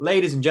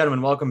Ladies and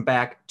gentlemen, welcome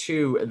back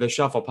to the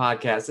Shuffle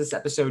Podcast. This is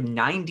episode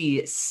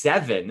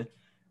 97.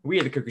 We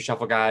are the Cookie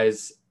Shuffle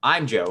guys.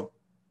 I'm Joe.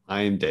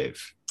 I am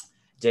Dave.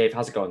 Dave,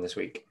 how's it going this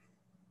week?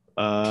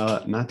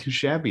 Not too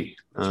shabby.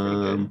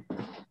 Good.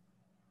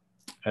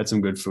 Had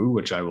some good food,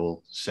 which I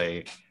will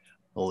say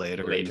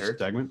later. In this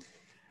segment.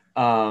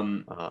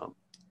 Well,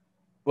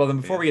 then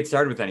before we get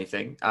started with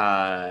anything,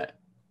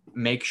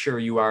 make sure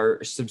you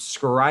are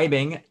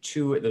subscribing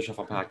to the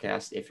Shuffle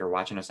Podcast if you're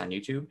watching us on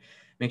YouTube.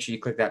 Make sure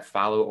you click that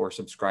follow or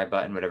subscribe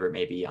button, whatever it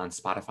may be, on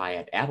Spotify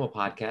at Apple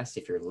Podcasts.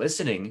 If you're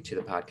listening to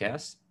the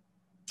podcast,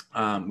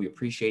 we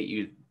appreciate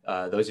you,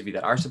 those of you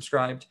that are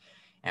subscribed,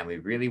 and we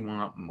really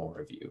want more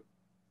of you.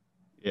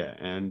 Yeah,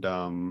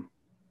 and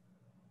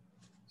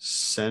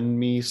send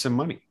me some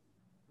money.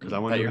 Because I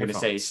want you're going to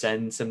say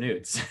send some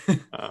nudes.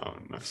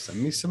 No,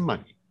 send me some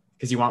money.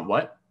 Because you want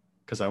what?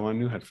 Because I want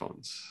new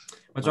headphones.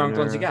 What's wrong with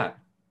the ones you got?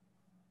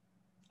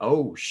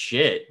 Oh,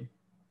 shit.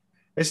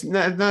 It's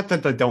not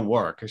that they don't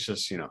work. It's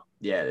just,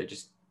 Yeah, they're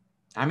just...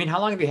 I mean,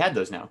 how long have you had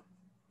those now?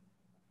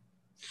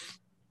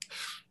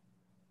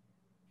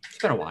 It's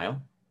been a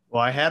while.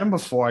 Well, I had them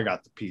before I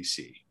got the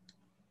PC.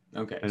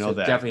 Okay, I know so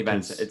it's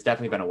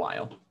definitely been a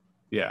while.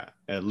 Yeah,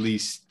 at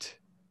least...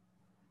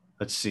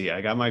 Let's see.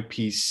 I got my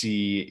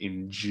PC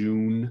in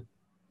June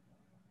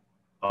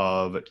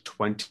of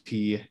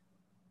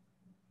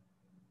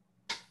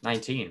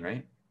 2019,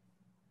 right?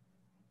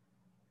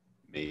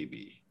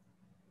 Maybe.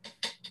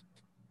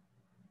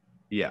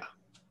 Yeah.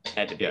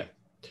 Had to be.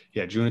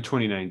 Yeah, June of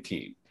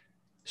 2019.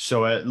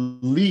 So at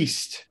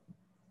least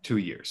 2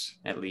 years.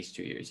 At least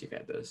 2 years you've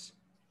had those.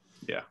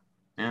 Yeah.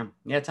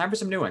 Yeah, time for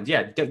some new ones.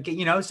 Yeah,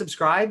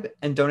 subscribe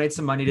and donate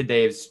some money to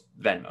Dave's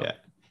Venmo.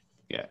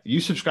 Yeah. You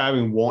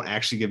subscribing won't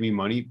actually give me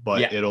money,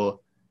 but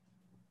it'll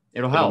help.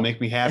 It'll make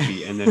me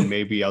happy. And then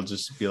maybe I'll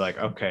just be like,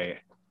 okay,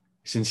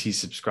 since he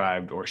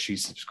subscribed or she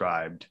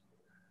subscribed.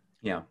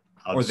 Yeah.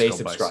 Or they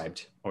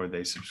subscribed.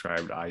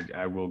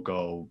 I will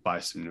go buy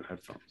some new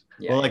headphones.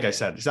 Yeah, well, like I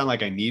said, it's not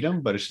like I need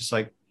them, but it's just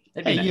like,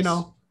 hey,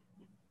 nice.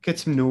 Get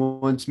some new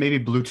ones, maybe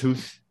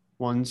Bluetooth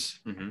ones,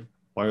 mm-hmm.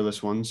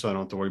 wireless ones, so I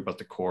don't have to worry about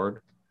the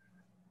cord.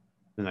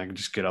 And I can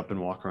just get up and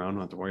walk around,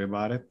 not have to worry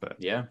about it. But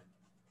yeah.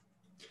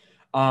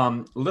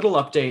 Little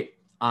update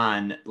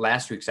on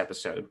last week's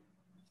episode.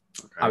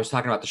 Okay. I was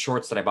talking about the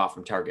shorts that I bought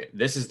from Target.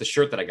 This is the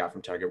shirt that I got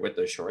from Target with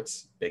those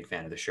shorts. Big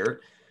fan of the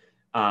shirt.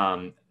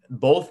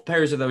 Both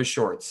pairs of those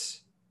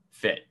shorts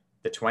fit,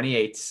 the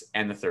 28s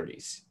and the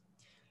 30s.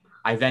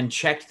 I then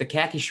checked the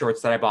khaki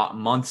shorts that I bought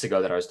months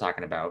ago that I was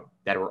talking about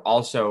that were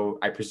also,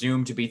 I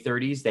presume, to be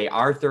 30s. They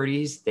are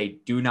 30s. They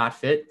do not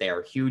fit. They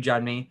are huge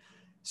on me.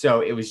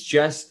 So it was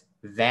just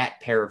that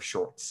pair of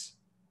shorts.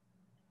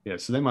 Yeah,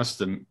 so they must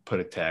have put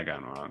a tag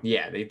on wrong.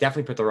 Yeah, they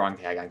definitely put the wrong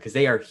tag on because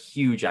they are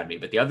huge on me.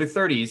 But the other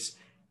 30s,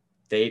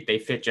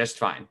 they fit just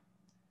fine.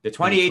 The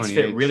 28s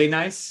fit really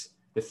nice.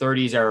 The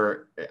 30s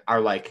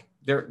are like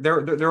they're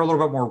a little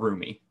bit more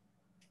roomy.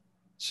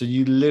 So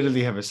you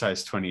literally have a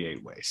size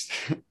 28 waist.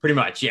 Pretty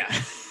much, yeah.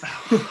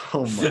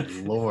 Oh my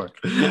Lord.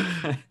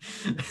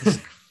 That's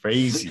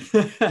crazy.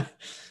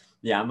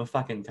 Yeah, I'm a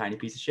fucking tiny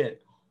piece of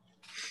shit.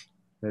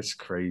 That's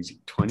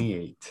crazy.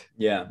 28.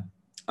 Yeah.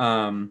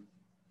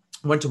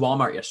 Went to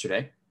Walmart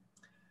yesterday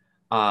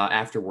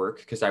after work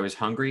because I was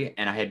hungry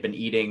and I had been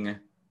eating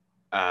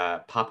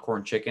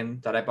popcorn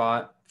chicken that I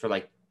bought for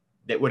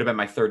that would have been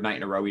my third night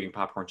in a row eating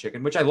popcorn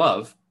chicken, which I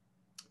love,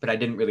 but I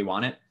didn't really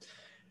want it.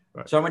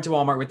 Right. So I went to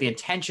Walmart with the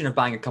intention of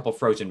buying a couple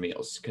frozen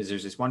meals because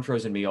there's this one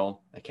frozen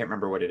meal. I can't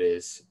remember what it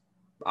is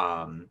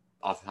off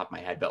the top of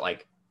my head, but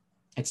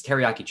it's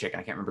teriyaki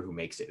chicken. I can't remember who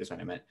makes it is what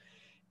I meant.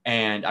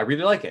 And I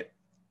really like it.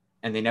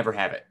 And they never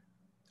have it.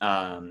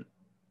 So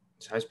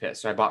I was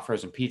pissed. So I bought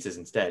frozen pizzas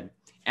instead.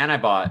 And I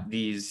bought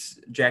these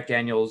Jack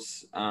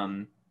Daniels.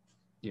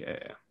 Yeah.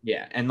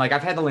 And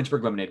I've had the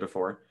Lynchburg lemonade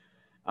before.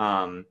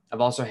 I've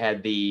also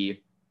had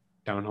the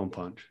Down Home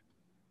Punch.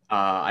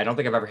 I don't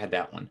think I've ever had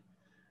that one.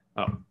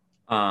 Oh.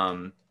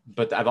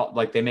 But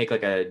I've they make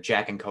a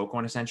Jack and Coke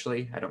one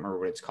essentially. I don't remember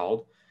what it's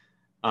called.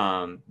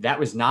 That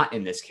was not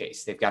in this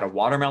case. They've got a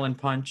watermelon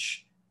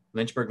punch,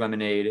 Lynchburg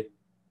lemonade.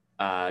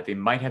 They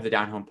might have the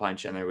Down Home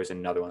Punch, and there was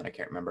another one that I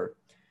can't remember.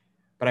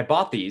 But I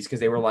bought these because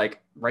they were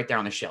right there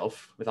on the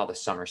shelf with all the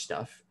summer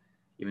stuff,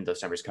 even though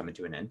summer's coming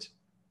to an end.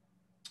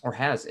 Or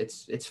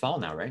it's fall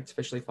now, right? It's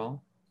officially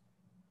fall.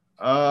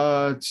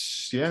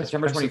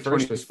 September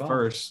 21st was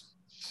fall.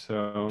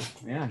 So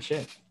yeah,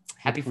 shit.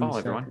 Happy fall,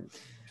 everyone.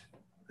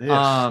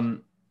 Yes.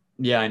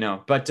 Yeah, I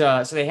know. But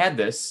so they had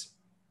this,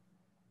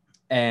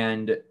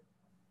 and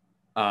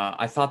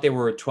I thought they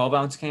were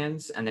 12-ounce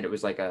cans, and then it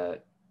was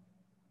a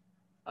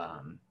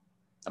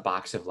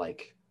box of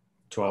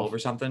 12 or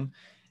something.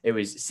 It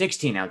was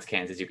 16-ounce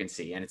cans, as you can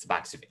see, and it's a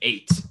box of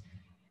 8.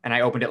 And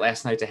I opened it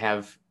last night to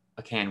have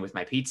a can with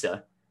my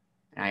pizza,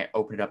 and I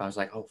opened it up. I was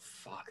like, oh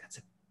fuck,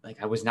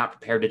 I was not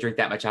prepared to drink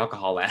that much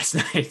alcohol last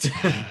night.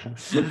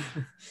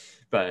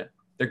 But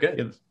they're good.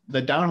 Yeah,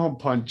 the Down Home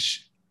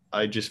Punch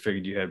I just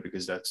figured you had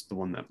because that's the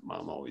one that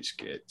Mom always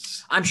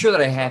gets. I'm sure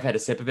that I have had a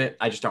sip of it.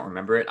 I just don't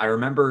remember it. I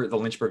remember the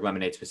Lynchburg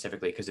lemonade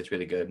specifically because it's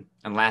really good.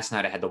 And last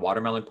night I had the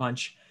watermelon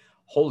punch.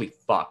 Holy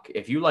fuck.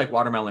 If you like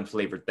watermelon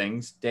flavored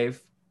things,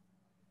 Dave.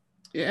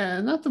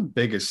 Yeah, not the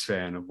biggest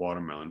fan of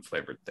watermelon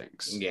flavored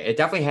things. Yeah, it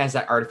definitely has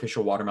that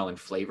artificial watermelon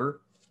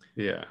flavor.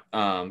 Yeah.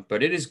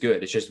 But it is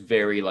good. It's just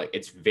very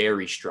it's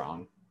very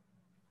strong.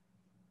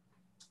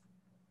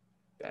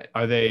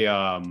 Are they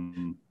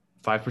 5%?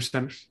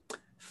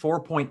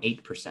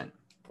 4.8%.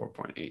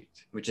 4.8.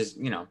 Which is,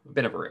 a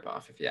bit of a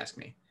ripoff if you ask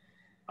me.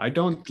 I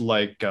don't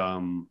like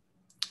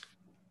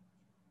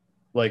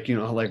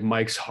like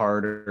Mike's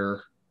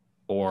Harder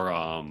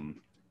or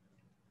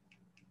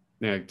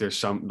there's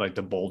some like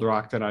the Bold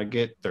Rock that I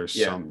get.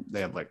 There's some they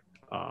have like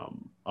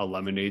a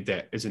lemonade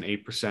that is an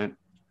 8%.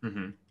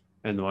 Mm-hmm.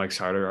 And the Mike's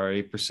Harder are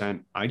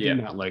 8%. I do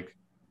not like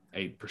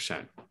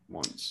 8%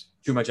 ones.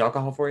 Too much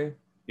alcohol for you?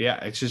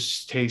 Yeah, it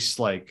just tastes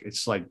like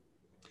it's like.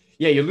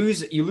 Yeah, you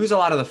lose a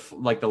lot of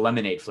the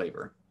lemonade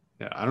flavor.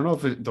 Yeah, I don't know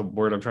if the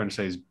word I'm trying to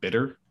say is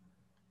bitter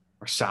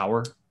or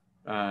sour.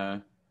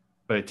 But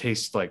it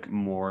tastes like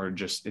more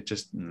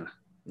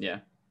yeah.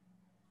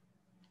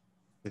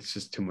 It's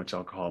just too much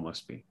alcohol.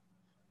 Must be.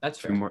 That's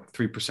fair.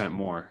 3%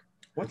 more.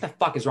 What the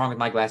fuck is wrong with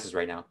my glasses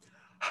right now?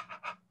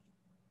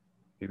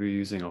 Maybe you're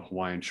using a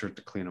Hawaiian shirt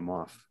to clean them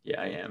off.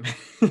 Yeah, I am.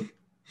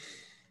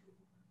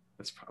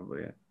 That's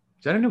probably it.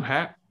 Is that a new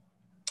hat?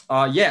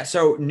 Yeah.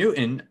 So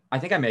Newton, I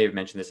think I may have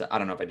mentioned this. I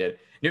don't know if I did.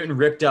 Newton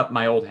ripped up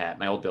my old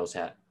Bills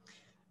hat,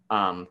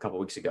 a couple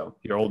weeks ago.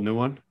 Your old new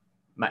one?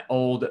 My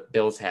old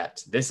Bills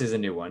hat. This is a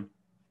new one.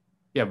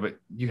 Yeah, but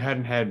you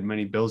hadn't had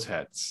many Bills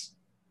hats.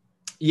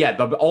 Yeah,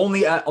 the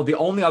only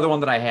other one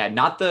that I had,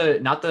 not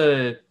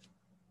the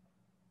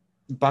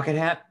bucket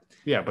hat.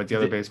 Yeah, but the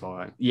other baseball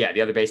hat. Yeah,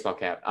 the other baseball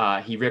cap.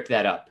 He ripped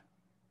that up,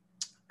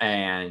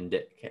 and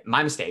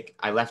my mistake.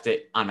 I left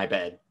it on my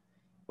bed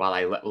while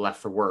I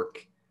left for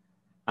work.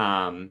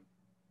 And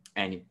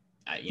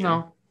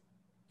nope,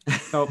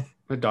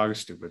 the dog is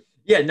stupid.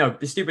 Yeah, no,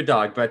 the stupid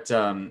dog. But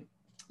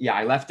yeah,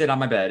 I left it on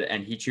my bed,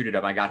 and he chewed it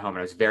up. I got home, and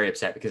I was very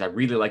upset because I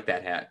really liked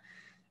that hat.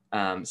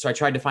 So I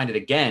tried to find it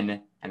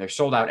again, and they're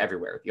sold out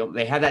everywhere.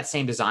 They have that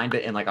same design,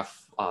 but in like a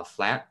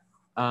flat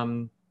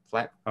brim.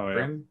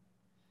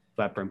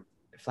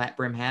 Flat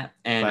brim hat,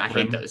 and I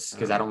hate those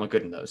because I don't look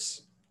good in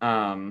those.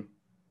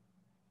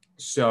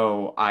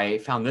 So I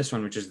found this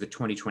one, which is the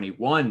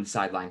 2021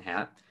 sideline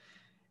hat,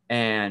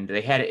 and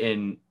they had it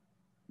in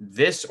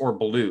this or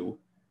blue,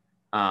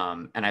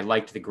 and I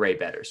liked the gray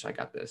better, so I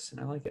got this, and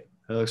I like it.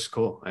 It looks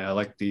cool. I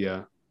like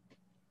the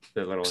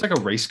little. It's like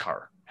a race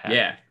car hat.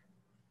 Yeah,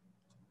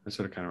 that's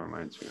what it kind of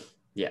reminds me of.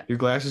 Yeah. Your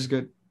glasses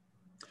good?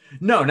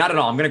 No, not at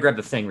all. I'm gonna grab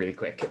the thing really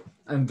quick,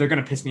 and they're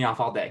gonna piss me off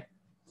all day.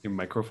 Your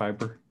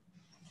microfiber.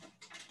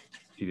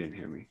 He didn't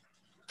hear me.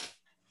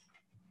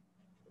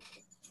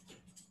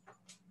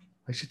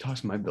 I should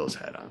toss my Bills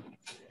hat on.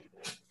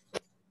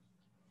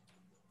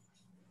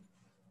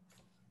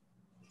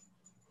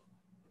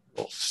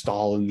 We'll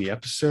stall in the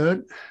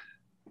episode.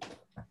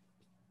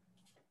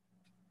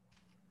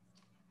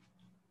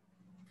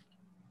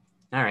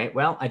 All right.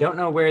 Well, I don't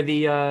know where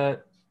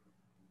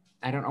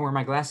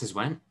my glasses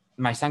went.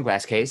 My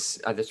sunglass case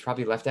that's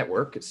probably left at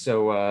work,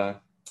 so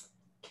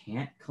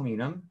can't clean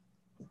them.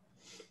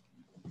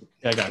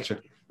 Yeah, I got you.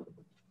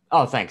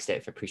 Oh, thanks,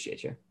 Dave. I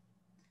appreciate you.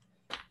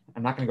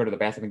 I'm not going to go to the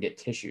bathroom and get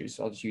tissues,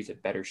 so I'll just use a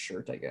better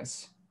shirt, I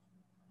guess.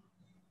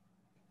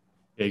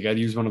 Yeah, you got to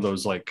use one of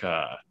those like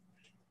a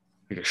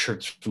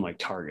shirts from like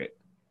Target.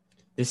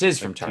 This is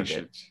from Target.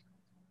 T-shirts.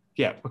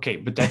 Yeah, okay,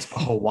 but that's a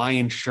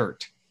Hawaiian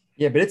shirt.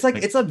 Yeah, but it's like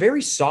it's a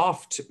very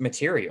soft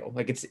material.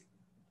 Like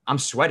I'm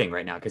sweating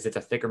right now because it's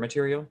a thicker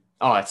material.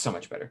 Oh, it's so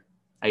much better.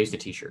 I used a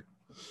t-shirt.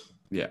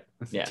 Yeah.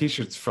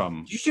 T-shirts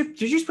from.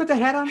 Did you just put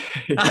that hat on?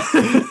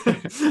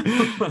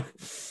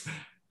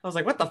 I was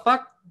like, what the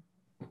fuck?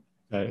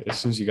 As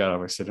soon as you got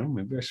over, I said, oh,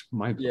 maybe I should put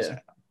my Bills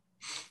hat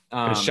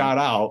on. Shout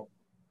out,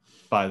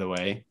 by the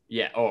way.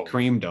 Yeah. Oh.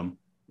 Creamed them.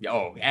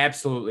 Oh,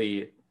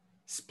 absolutely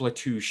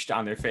splatooshed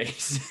on their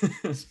face.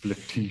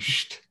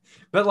 Splatooshed.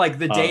 But like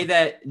the day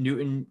that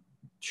Newton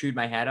chewed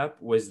my hat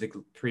up was the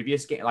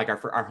previous game, like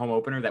our home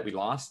opener that we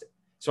lost.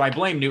 So I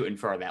blame Newton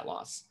for that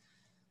loss.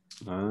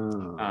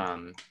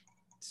 Oh.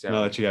 So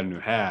now that you got a new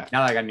hat.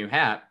 Now that I got a new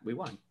hat, we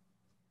won.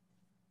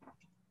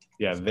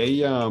 Yeah,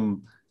 they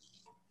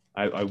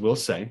I will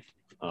say,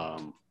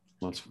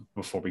 once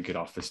before we get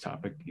off this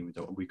topic, even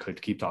though we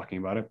could keep talking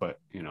about it, but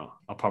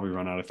I'll probably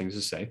run out of things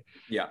to say.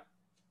 Yeah.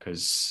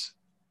 Because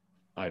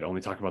I'd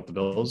only talk about the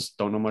Bills,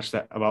 don't know much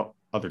about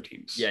other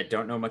teams. Yeah,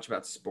 don't know much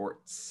about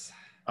sports.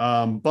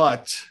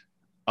 But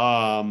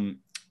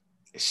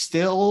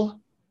still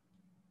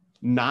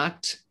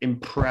not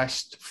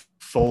impressed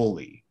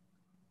fully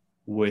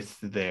with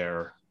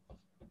their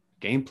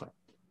game plan.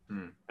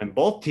 And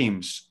both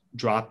teams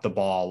dropped the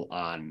ball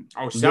on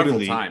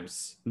several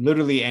times.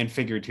 Literally and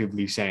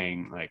figuratively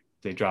saying like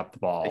they dropped the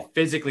ball. They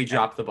physically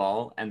dropped the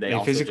ball and they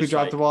also physically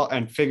dropped the ball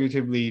and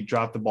figuratively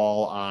dropped the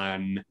ball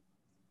on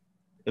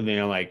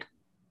like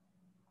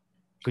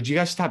could you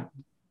guys stop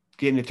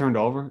getting it turned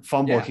over?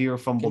 Fumble here,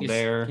 fumble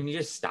there. Can you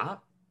just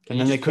stop? Can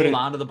And you then just hold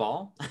on to the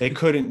ball? They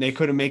couldn't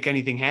make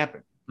anything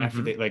happen after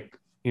Mhm. they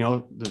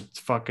the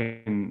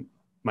fucking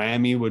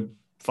Miami would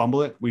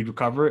fumble it, we'd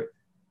recover it,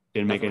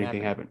 didn't make Nothing would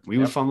anything happen. We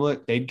Yep. would fumble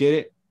it, they'd get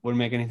it, wouldn't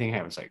make anything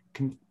happen. It's like,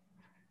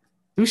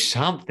 do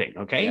something,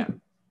 okay? Yeah.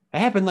 That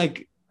happened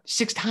like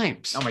 6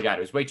 times. Oh my God,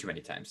 it was way too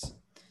many times.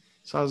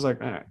 So I was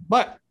like, all right,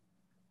 but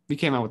we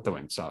came out with the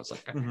win, so I was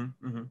like,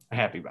 I'm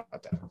happy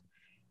about that.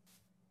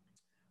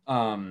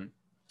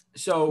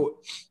 So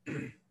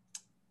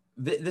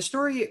the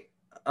story,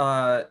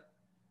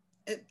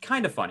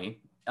 kind of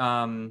funny.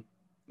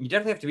 You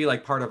definitely have to be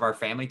like part of our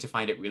family to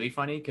find it really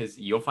funny, because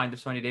you'll find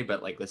this funny today,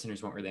 but like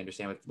listeners won't really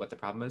understand what the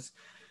problem is.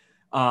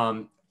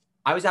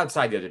 I was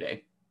outside the other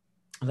day.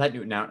 I was at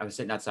Newton out. I was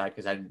sitting outside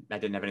because I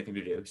didn't have anything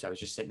to do, so I was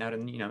just sitting out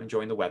and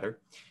enjoying the weather.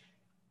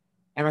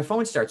 And my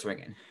phone starts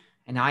ringing,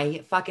 and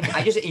I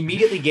just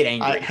immediately get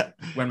angry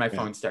when my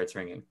phone starts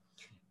ringing,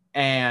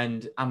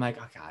 and I'm like,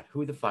 oh God,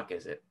 who the fuck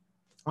is it?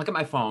 I look at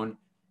my phone,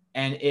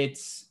 and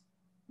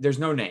there's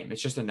no name.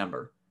 It's just a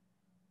number.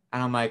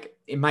 And I'm like,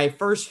 in my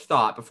first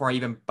thought before I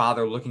even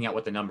bother looking at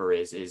what the number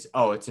is,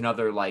 oh, it's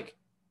another like,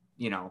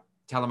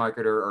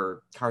 telemarketer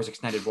or car's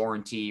extended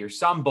warranty or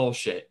some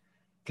bullshit.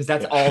 Because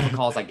that's all the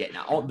calls I get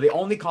now. The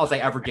only calls I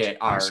ever get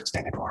are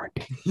extended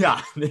warranty.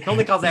 Yeah, the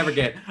only calls I ever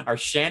get are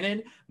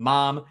Shannon,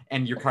 Mom,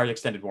 and your car's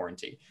extended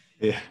warranty.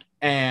 Yeah.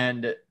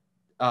 And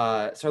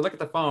so I look at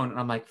the phone and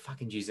I'm like,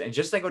 fucking Jesus. And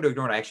just as I go to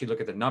ignore it, I actually look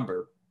at the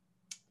number.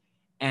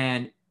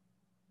 And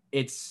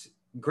it's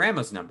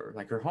grandma's number,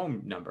 like her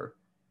home number.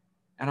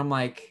 And I'm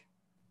like,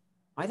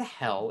 why the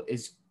hell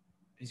is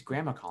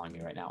grandma calling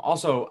me right now?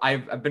 Also,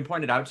 I've been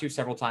pointed out to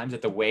several times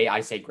that the way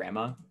I say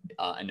grandma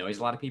annoys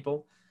a lot of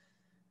people.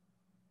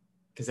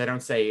 Because I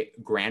don't say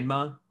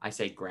grandma, I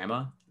say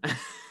grandma.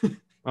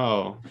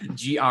 Oh.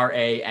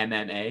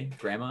 Gramma,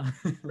 grandma.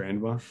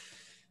 Grandma.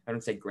 I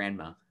don't say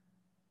grandma.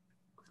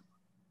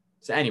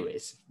 So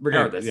anyways,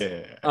 regardless.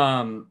 Yeah.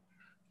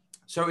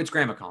 So it's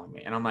grandma calling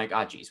me. And I'm like,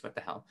 geez, what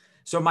the hell?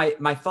 So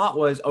my thought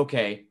was,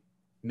 okay,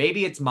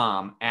 maybe it's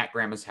Mom at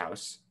grandma's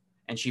house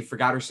and she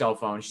forgot her cell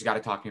phone. She's got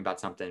to talk to me about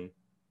something.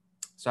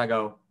 So I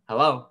go,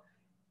 hello.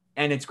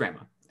 And it's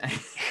grandma.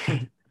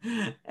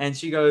 And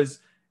she goes,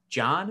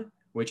 John,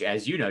 which,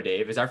 as you know,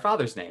 Dave, is our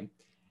father's name.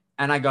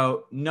 And I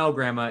go, no,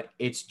 grandma,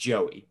 it's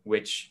Joey,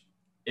 which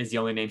is the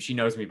only name she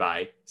knows me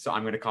by. So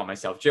I'm going to call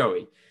myself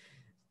Joey.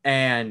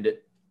 And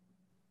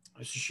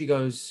she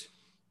goes,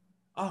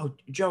 oh,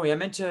 Joey,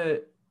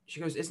 she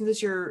goes, isn't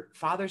this your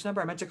father's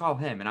number? I meant to call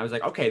him. And I was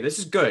like, okay, this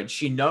is good.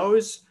 She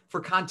knows, for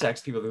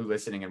context, people who are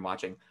listening and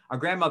watching, our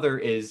grandmother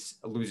is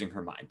losing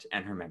her mind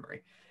and her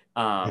memory.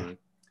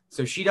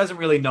 So she doesn't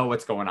really know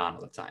what's going on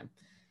all the time.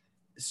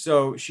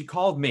 So she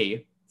called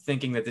me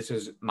thinking that this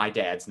was my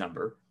dad's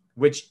number,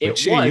 which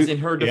was in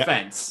her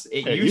defense.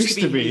 Yeah. It used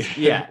to be.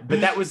 Yeah. But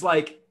that was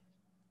like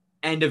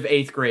end of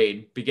 8th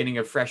grade, beginning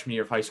of freshman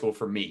year of high school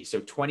for me. So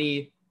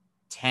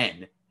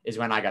 2010 is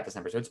when I got this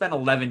number. So it's been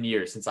 11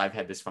 years since I've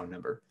had this phone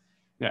number.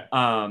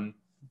 Yeah.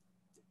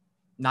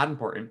 Not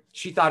important.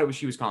 She thought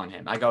she was calling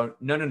him. I go,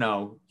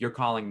 no, you're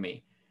calling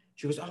me.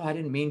 She goes, oh, I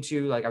didn't mean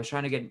to. Like, I was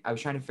trying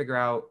to figure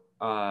out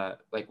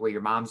like where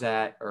your mom's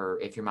at or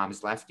if your mom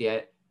has left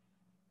yet.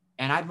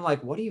 And I'm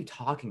like, what are you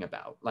talking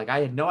about? Like, I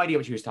had no idea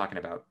what she was talking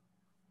about.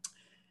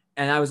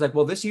 And I was like,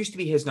 well, this used to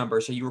be his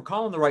number. So you were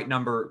calling the right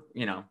number,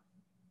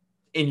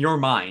 in your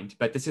mind,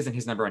 but this isn't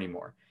his number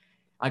anymore.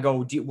 I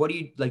go, do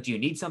you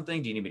need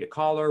something? Do you need me to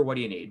call her? What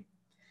do you need?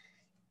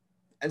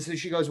 And so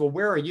she goes, well,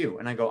 where are you?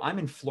 And I go, I'm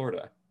in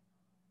Florida.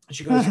 And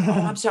she goes, oh,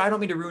 I'm sorry. I don't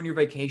mean to ruin your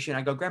vacation.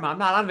 I go, Grandma, I'm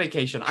not on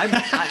vacation. I'm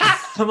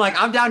like,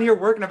 I'm down here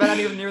working. I've been out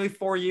here nearly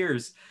 4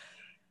 years.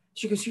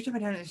 She goes, you're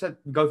down here. So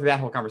go through that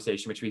whole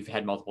conversation, which we've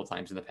had multiple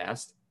times in the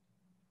past.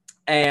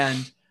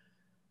 And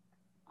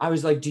I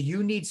was like, do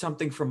you need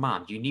something from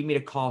Mom? Do you need me to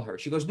call her?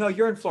 She goes, no,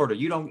 you're in Florida.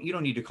 You don't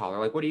need to call her.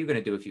 Like, what are you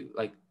going to do if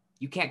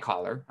you can't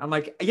call her? I'm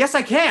like, yes,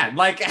 I can.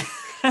 Like, I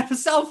have a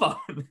cell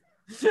phone.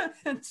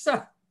 And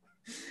so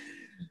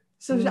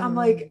I'm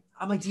like,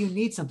 do you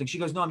need something? She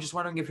goes, no, I'm just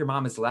wondering if your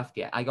mom has left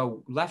yet. I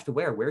go, left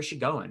where? Where is she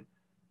going?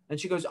 And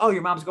she goes, oh,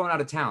 your mom's going out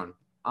of town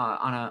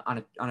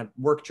on a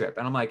work trip.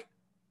 And I'm like,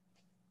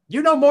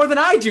 you know more than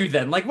I do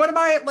then. Like, what am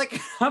I, like,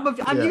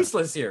 I'm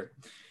useless here.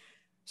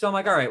 So I'm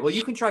like, all right, well,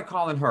 you can try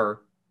calling her.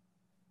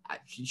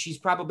 She's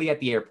probably at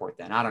the airport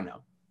then. I don't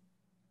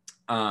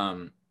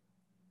know.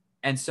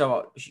 And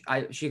so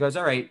she goes,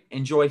 all right,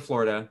 enjoy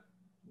Florida.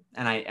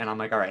 And I'm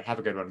like, all right, have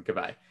a good one.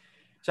 Goodbye.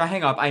 So I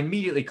hang up. I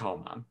immediately call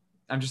Mom.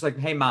 I'm just like,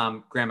 hey,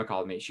 Mom, Grandma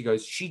called me. She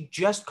goes, she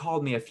just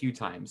called me a few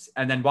times.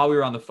 And then while we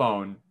were on the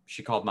phone,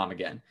 she called Mom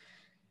again.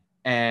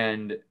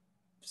 And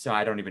so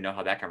I don't even know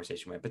how that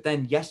conversation went. But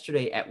then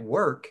yesterday at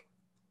work,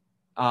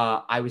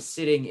 I was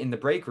sitting in the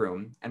break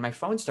room and my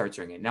phone starts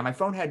ringing. Now, my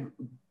phone had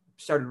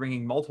started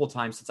ringing multiple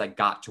times since I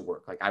got to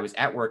work. Like, I was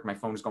at work, my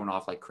phone was going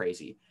off like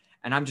crazy.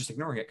 And I'm just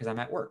ignoring it because I'm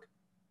at work.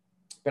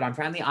 But I'm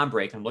finally on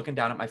break. I'm looking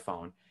down at my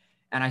phone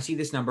and I see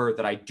this number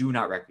that I do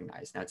not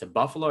recognize. Now, it's a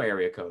Buffalo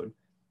area code.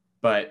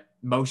 but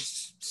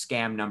most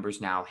scam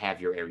numbers now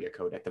have your area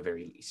code at the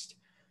very least.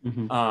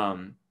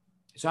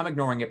 So I'm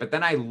ignoring it, but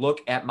then I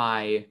look at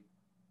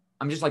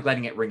I'm just like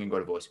letting it ring and go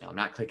to voicemail. I'm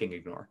not clicking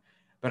ignore,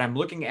 but I'm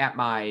looking at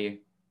my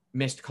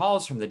missed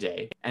calls from the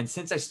day. And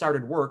since I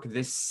started work,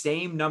 this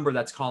same number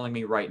that's calling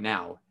me right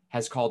now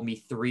has called me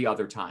 3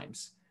 other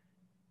times.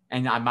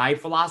 And my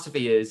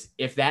philosophy is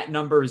if that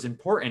number is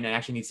important and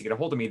actually needs to get a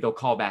hold of me, they'll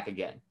call back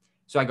again.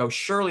 So I go,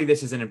 surely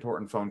this is an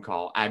important phone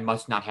call. I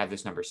must not have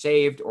this number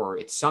saved, or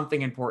it's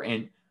something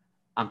important.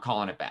 I'm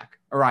calling it back.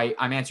 Or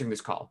I'm answering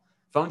this call.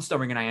 Phone's still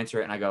ringing. I answer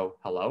it and I go,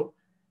 hello?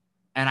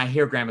 And I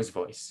hear grandma's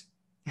voice.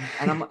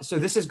 And so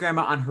this is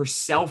grandma on her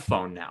cell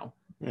phone now.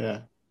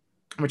 Yeah.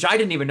 Which I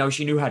didn't even know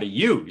she knew how to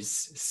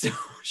use. So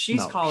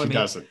she's calling me. She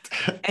doesn't.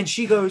 And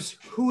she goes,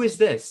 who is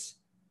this?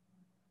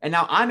 And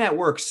now I'm at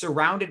work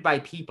surrounded by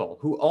people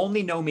who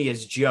only know me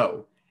as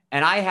Joe.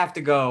 And I have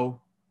to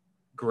go,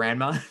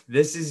 Grandma,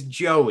 this is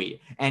Joey.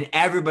 And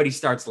everybody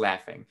starts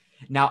laughing.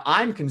 Now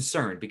I'm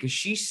concerned because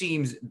she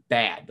seems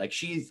bad. Like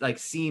she's like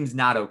seems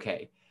not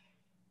okay.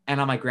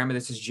 And I'm like, Grandma,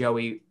 this is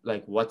Joey.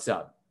 Like, what's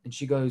up? And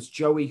she goes,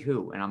 Joey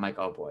who? And I'm like,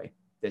 oh boy,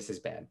 this is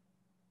bad.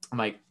 I'm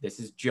like, this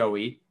is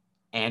Joey,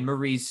 Anne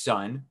Marie's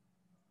son.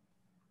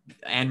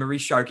 Anne Marie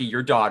Sharkey,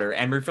 your daughter.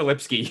 Anne Marie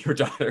Filipsky, your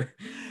daughter.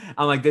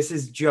 I'm like, this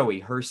is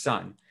Joey, her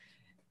son.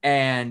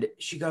 And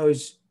she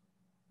goes,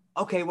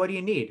 okay, what do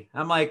you need?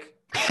 I'm like,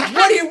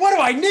 what do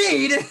I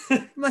need?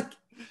 I'm like,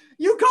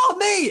 you called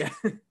me.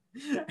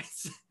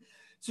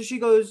 So she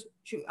goes,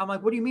 I'm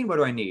like, what do you mean? What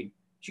do I need?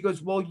 She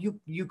goes, well,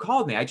 you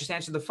called me. I just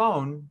answered the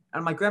phone. And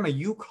I'm like, Grandma,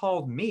 you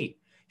called me.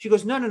 She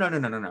goes,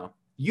 no.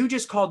 You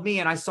just called me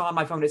and I saw on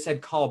my phone it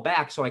said call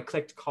back. So I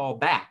clicked call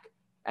back.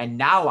 And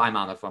now I'm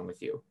on the phone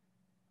with you.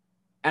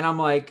 And I'm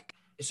like,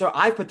 so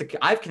I've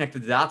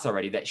connected the dots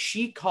already that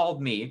she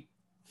called me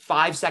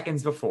 5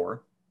 seconds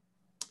before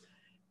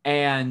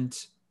and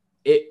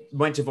it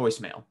went to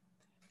voicemail.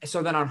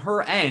 So then on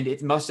her end,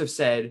 it must have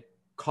said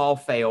call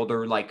failed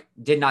or like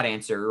did not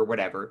answer or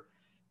whatever.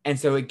 And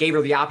so it gave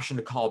her the option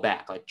to call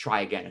back, like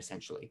try again,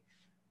 essentially.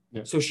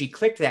 Yeah. So she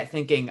clicked that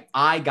thinking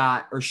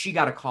she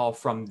got a call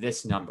from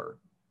this number,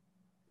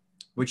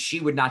 which she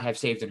would not have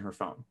saved in her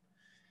phone.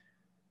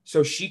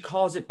 So she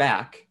calls it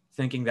back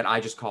thinking that I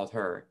just called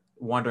her,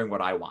 wondering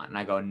what I want. And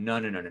I go, no.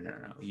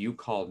 You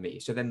called me.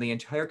 So then the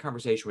entire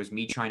conversation was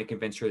me trying to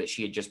convince her that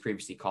she had just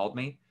previously called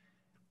me.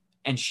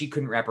 And she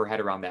couldn't wrap her head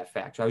around that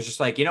fact. So I was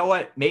just like, you know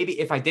what? Maybe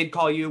if I did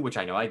call you, which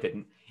I know I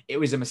didn't, it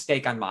was a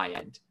mistake on my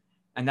end.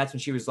 And that's when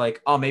she was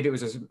like, oh, maybe it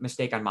was a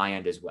mistake on my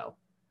end as well.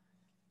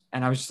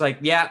 And I was just like,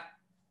 yeah,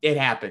 it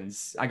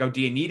happens. I go, do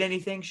you need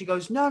anything? She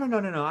goes, no.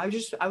 I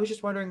was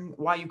just wondering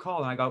why you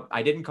called. And I go,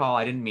 I didn't call.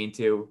 I didn't mean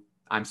to.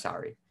 I'm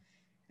sorry.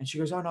 And she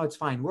goes, oh, no, it's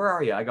fine. Where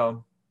are you? I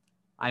go,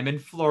 I'm in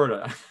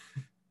Florida.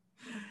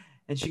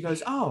 And she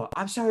goes, oh,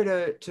 I'm sorry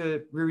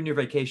to ruin your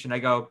vacation. I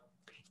go,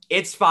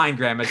 it's fine,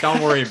 Grandma.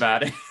 Don't worry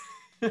about it.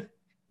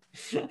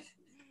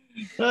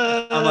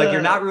 I'm like,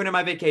 you're not ruining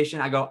my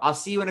vacation. I go, I'll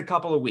see you in a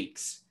couple of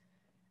weeks.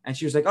 And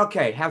she was like,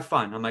 okay, have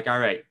fun. I'm like, all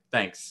right,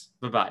 thanks.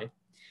 Bye-bye.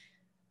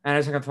 And I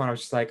was on the phone. I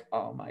was just like,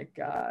 oh my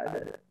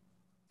God.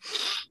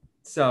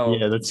 So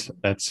yeah,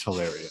 that's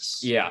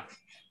hilarious. Yeah.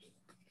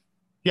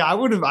 Yeah, I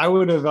would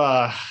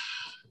have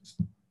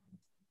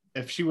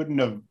if she wouldn't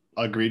have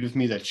agreed with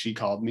me that she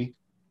called me,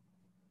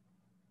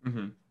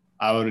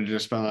 I would have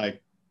just been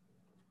like,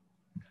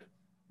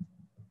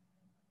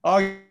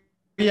 oh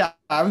yeah,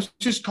 I was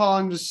just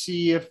calling to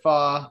see if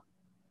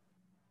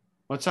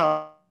what's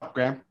up,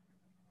 Graham?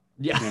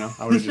 Yeah. You know,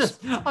 I would have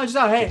just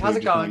hey, how's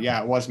it going? Like,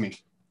 yeah, it was me.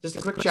 Just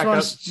a quick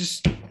checkup.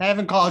 Just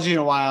haven't called you in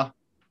a while,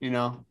 you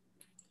know.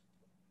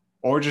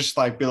 Or just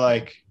like be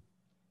like,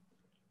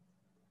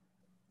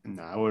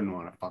 no, I wouldn't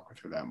want to fuck with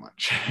her that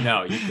much.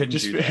 No, you couldn't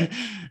do that.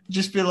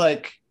 Just be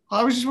like, oh,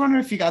 I was just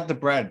wondering if you got the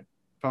bread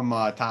from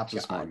Tops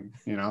this morning,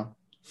 you know?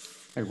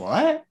 Like,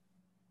 what?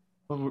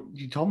 Well,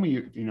 you told me,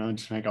 you know,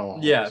 just make a whole,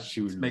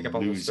 she would make up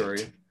a whole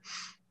story.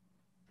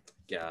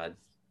 God.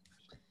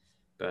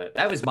 But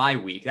that was my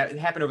week. That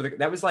happened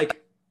that was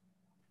like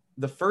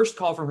the first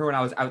call from her when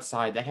I was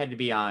outside. That had to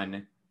be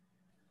on,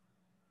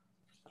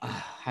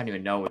 I don't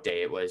even know what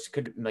day it was.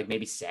 Could like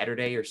maybe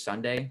Saturday or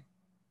Sunday.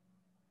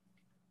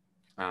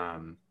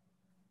 And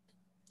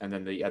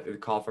then the other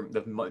call from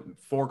the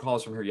 4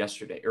 calls from her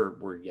yesterday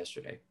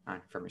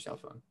from her cell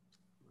phone.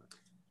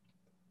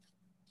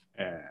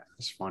 Yeah,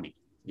 it's funny.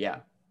 Yeah.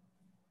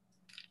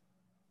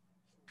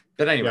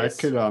 But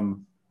anyways, yeah, I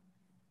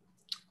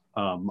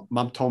could.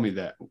 Mom told me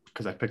that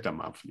because I picked up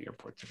Mom from the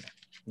airport today.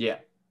 Yeah.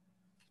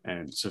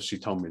 And so she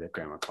told me that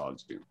Grandma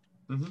called you.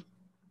 And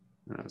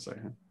I was like,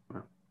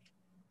 well,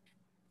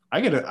 I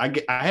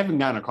haven't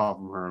gotten a call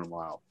from her in a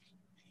while.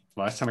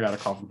 Last time I got a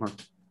call from her,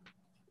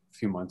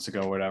 few months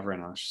ago, whatever,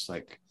 and I was just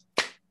like,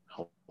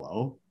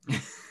 hello?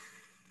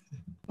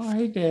 Oh,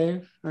 hey,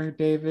 Dave. Or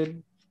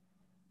David.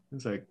 I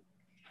was like,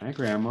 hi,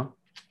 Grandma.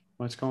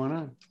 What's going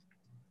on?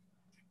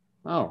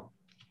 Oh,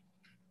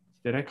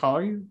 did I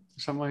call you?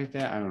 Something like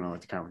that. I don't know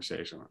what the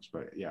conversation was,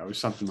 but yeah, it was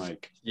something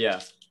like,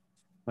 yeah,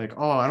 like,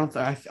 oh, I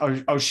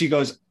don't. She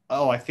goes,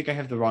 oh, I think I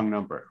have the wrong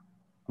number.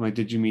 I'm like,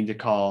 did you mean to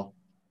call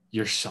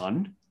your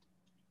son?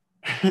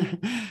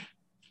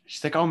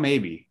 She's like, oh,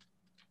 maybe.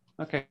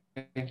 Okay,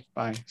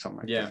 bye.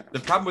 Something like Yeah. that. The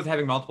problem with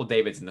having multiple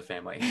Davids in the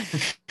family.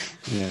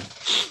 Yeah.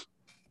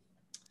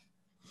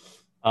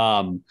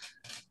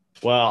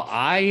 Well,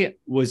 I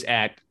was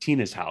at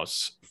Tina's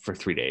house for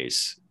 3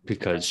 days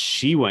because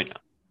she went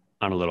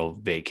on a little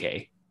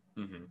vacay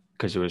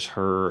because it was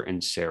her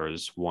and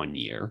Sarah's 1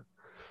 year.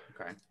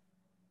 Okay.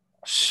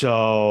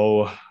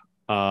 So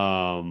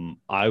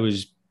I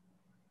was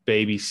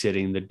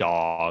babysitting the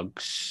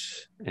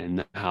dogs in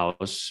the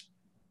house,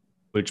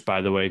 which,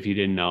 by the way, if you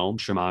didn't know, I'm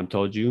sure mom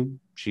told you,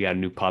 she got a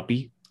new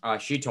puppy.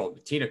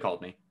 Tina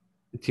called me.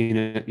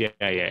 Tina,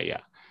 yeah.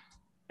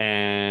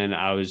 And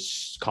I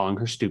was calling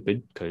her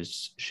stupid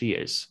because she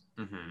is.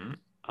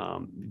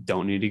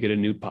 Don't need to get a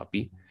new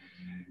puppy.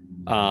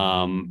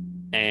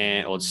 And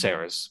well, it's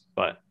Sarah's,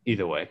 but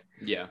either way.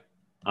 Yeah.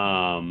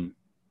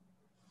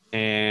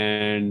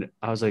 And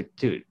I was like,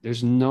 dude,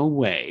 there's no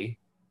way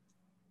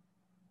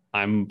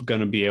I'm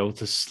gonna be able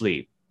to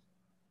sleep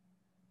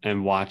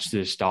and watch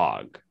this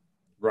dog.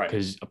 Right.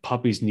 Because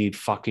puppies need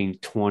fucking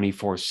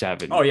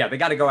 24/7. Oh yeah, they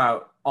got to go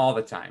out all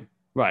the time.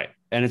 Right.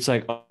 And it's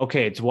like,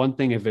 okay, it's one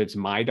thing if it's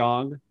my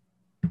dog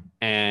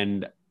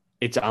and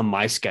it's on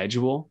my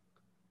schedule,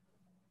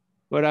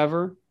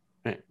 whatever.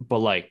 But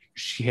like,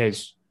 she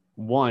has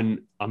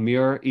one,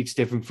 Amira eats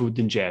different food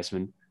than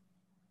Jasmine.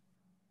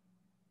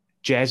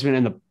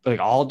 Jasmine and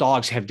all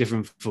dogs have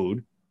different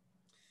food.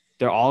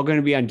 They're all going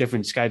to be on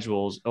different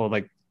schedules. Or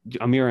like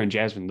Amira and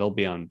Jasmine, they'll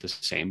be on the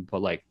same.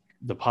 But like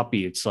the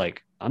puppy, it's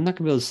like, I'm not going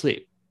to be able to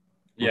sleep.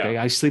 Okay.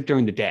 Yeah. I sleep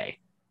during the day.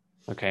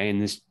 Okay.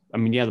 And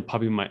the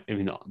puppy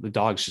the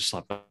dogs just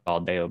slept all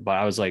day. But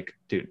I was like,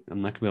 dude,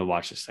 I'm not going to be able to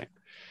watch this thing.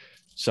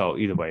 So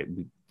either way,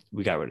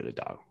 we got rid of the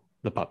dog,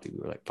 the puppy. We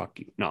were like, fuck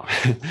you. No.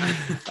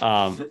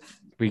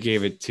 We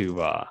gave it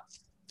to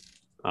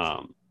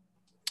an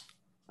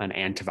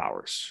aunt of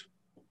ours.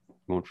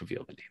 Won't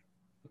reveal the name.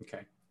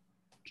 Okay.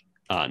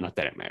 Not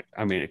that it mattered.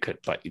 I mean, it could,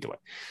 but either way.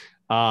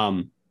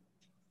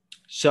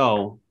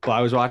 So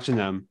I was watching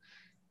them,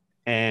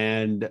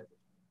 and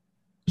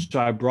so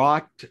I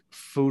brought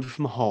food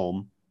from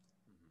home.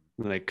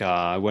 Like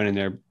I went in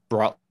there,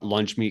 brought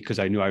lunch meat because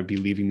I knew I'd be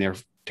leaving there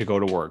to go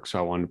to work. So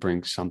I wanted to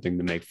bring something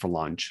to make for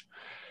lunch.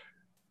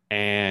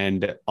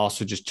 And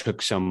also just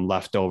took some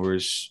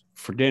leftovers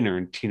for dinner.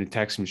 And Tina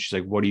texted me. She's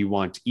like, what do you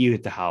want to eat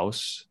at the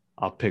house?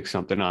 I'll pick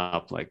something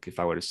up. Like if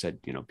I would have said,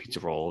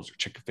 pizza rolls or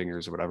chicken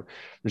fingers or whatever.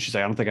 And she's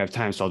like, I don't think I have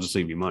time, so I'll just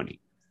leave you money.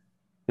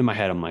 In my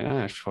head, I'm like,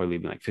 I should probably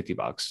leave me like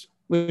 $50,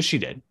 which she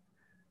did.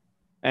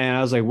 And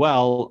I was like,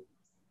 well,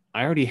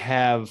 I already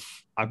have,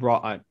 I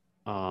brought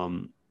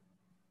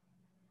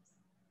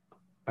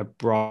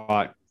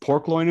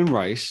pork loin and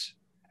rice,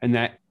 and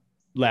that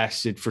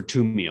lasted for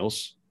 2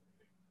 meals.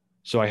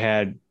 So I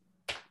had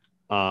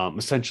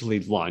essentially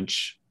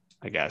lunch,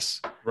 I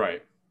guess.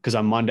 Right. Because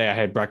on Monday I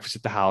had breakfast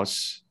at the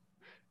house,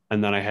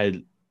 and then I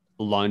had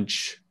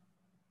lunch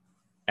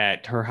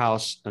at her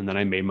house, and then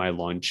I made my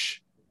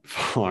lunch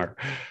for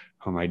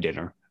my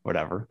dinner,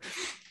 whatever.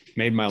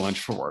 Made my lunch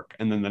for work,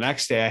 and then the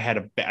next day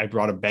I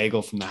brought a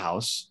bagel from the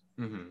house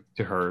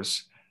to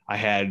hers. I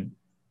had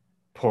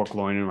pork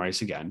loin and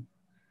rice again,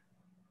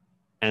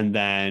 and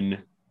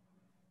then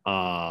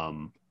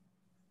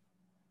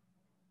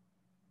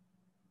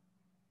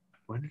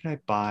when did I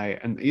buy?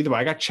 And either way,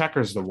 I got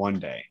Checkers the one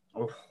day.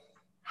 Oh.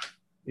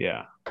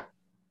 Yeah. I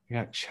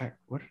got check.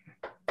 What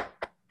did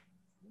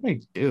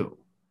I do?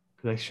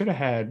 Because I should have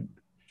had.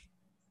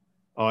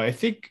 Oh, I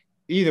think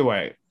either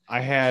way, I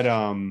had.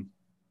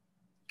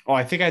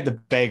 I think I had the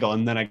bagel,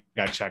 and then I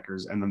got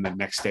Checkers, and then the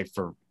next day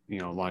for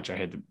lunch, I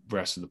had the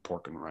rest of the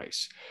pork and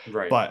rice.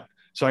 Right. But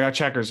so I got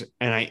Checkers,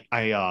 and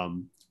I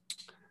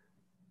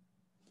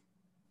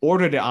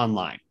ordered it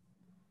online.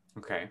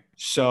 Okay.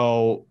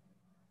 So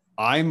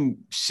I'm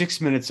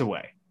 6 minutes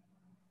away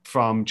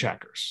from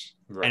Checkers,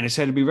 and it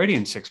said to be ready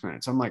in 6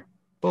 minutes. I'm like,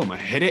 boom, I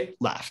hit it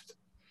left.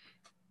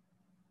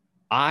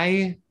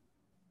 I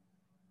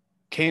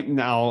don't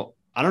know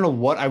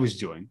what I was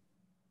doing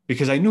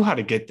because I knew how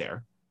to get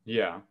there.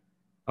 Yeah.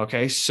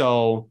 Okay.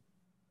 So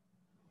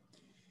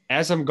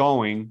as I'm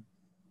going,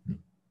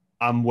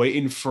 I'm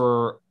waiting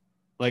for,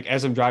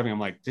 as I'm driving, I'm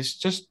like, this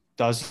just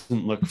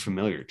doesn't look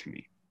familiar to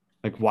me.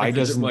 Like, why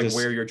doesn't this,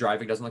 where you're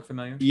driving doesn't look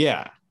familiar?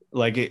 Yeah.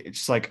 Like,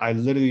 it's like, I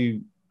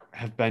literally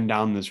have been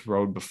down this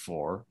road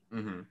before.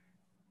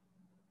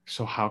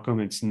 So how come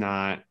it's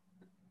not,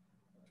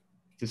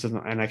 this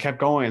doesn't, and I kept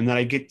going, and then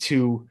I get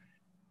to,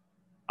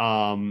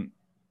 as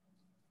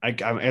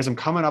I'm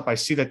coming up, I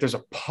see that there's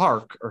a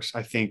park, or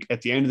I think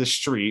at the end of the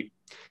street.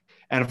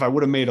 And if I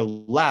would have made a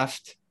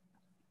left,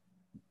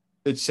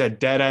 it said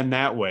dead end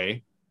that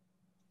way.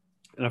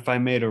 And if I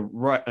made a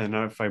right,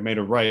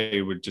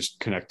 it would just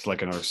connect to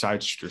like another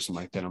side street or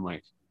something like that. I'm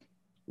like,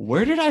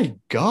 where did I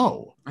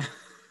go?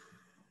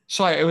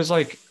 So it was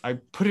like, I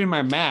put in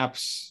my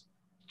maps,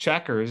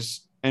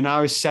 Checkers, and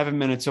I was 7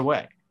 minutes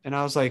away. And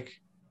I was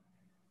like,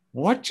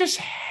 what just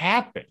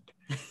happened?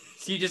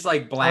 So you just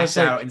like blacked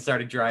out and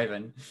started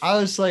driving. I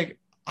was like,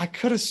 I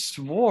could have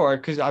swore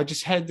because I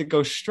just had to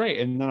go straight.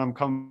 And then I'm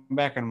coming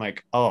back and I'm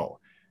like, oh,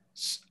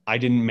 I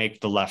didn't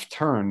make the left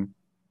turn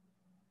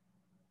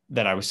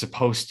that I was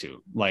supposed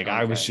to. Like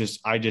I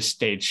just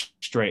stayed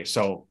straight.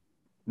 So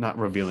not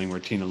revealing where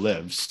Tina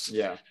lives.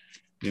 Yeah.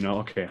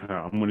 Okay,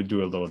 I'm going to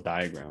do a little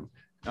diagram.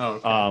 Oh,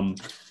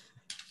 okay.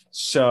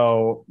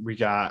 So we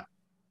got,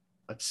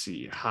 let's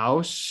see,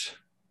 house,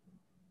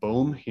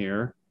 boom,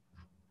 here.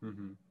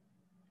 Mm-hmm.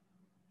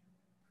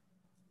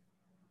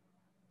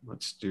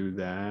 Let's do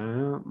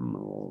that. A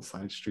little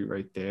side street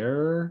right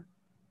there.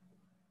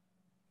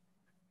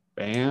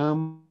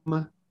 Bam.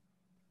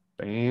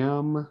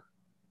 Bam.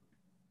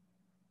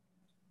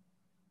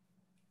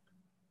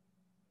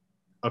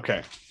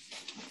 Okay.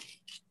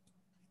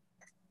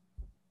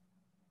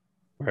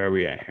 Where are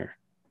we at here?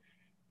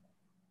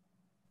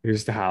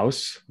 Here's the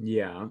house.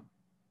 Yeah.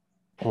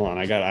 Hold on,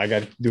 I got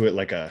to do it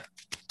like a.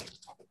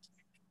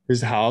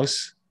 Here's the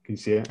house. Can you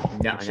see it?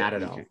 No, not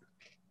at all.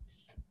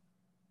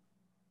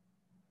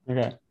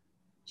 Okay.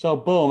 So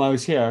boom, I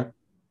was here.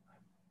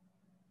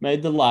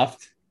 Made the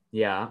left.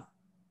 Yeah.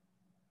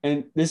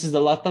 And this is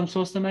the left I'm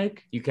supposed to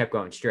make? You kept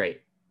going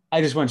straight.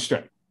 I just went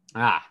straight.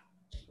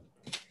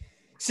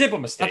 Simple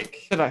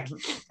mistake.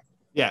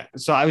 Yeah.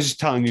 So I was just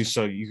telling you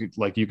so you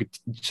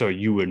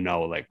would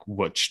know like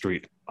what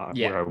street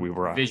where we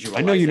were on.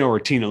 I know you know where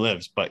Tina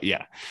lives, but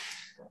yeah.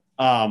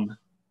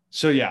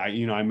 So yeah,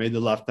 I made the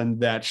left on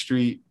that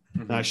street.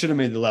 Mm-hmm. I should have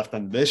made the left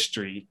on this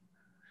street.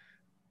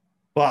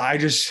 But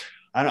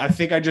I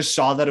think I just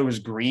saw that it was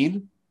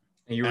green.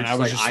 And you were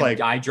just like,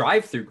 I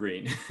drive through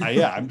green.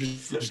 I'm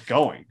just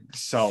going.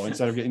 So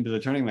instead of getting to the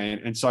turning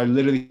lane. And so I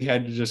literally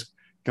had to just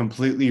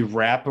completely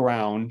wrap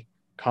around,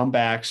 come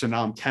back. So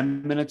now I'm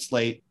 10 minutes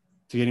late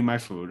to getting my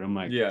food. I'm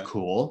like,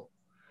 cool.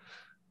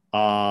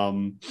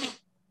 And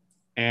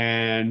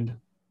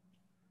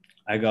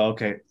I go,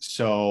 okay.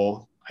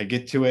 So I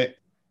get to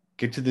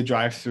the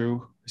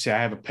drive-through. Say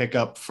I have a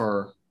pickup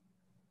for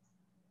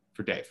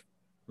Dave.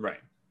 Right.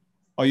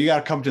 Oh, you got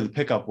to come to the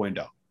pickup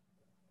window.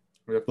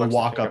 The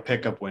walk-up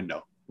pickup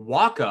window.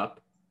 Walk up?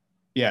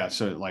 Yeah,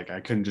 so like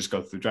I couldn't just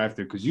go through the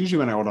drive-through because usually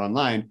when I order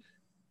online,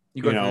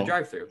 you go through the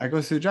drive-through. I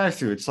go through the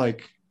drive-through. It's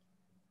like,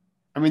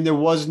 I mean, there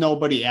was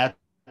nobody at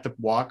the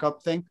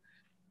walk-up thing,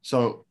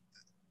 so,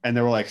 and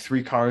there were like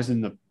 3 cars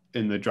in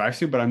the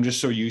drive-through, but I'm just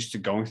so used to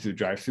going through the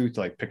drive-through to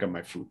like pick up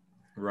my food.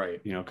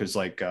 Right. Because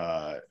like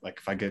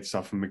if I get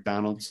stuff from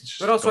McDonald's.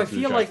 But also, I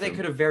feel like they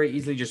could have very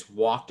easily just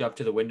walked up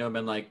to the window and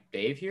been like,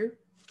 Dave here?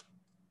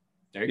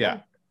 There you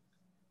go.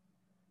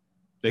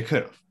 They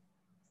could have,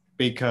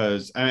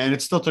 because and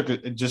it still took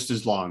just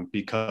as long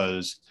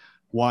because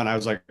one, I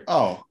was like,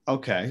 oh,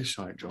 okay.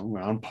 So I drove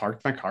around,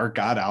 parked my car,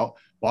 got out,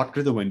 walked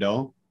through the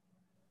window,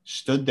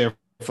 stood there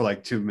for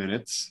like 2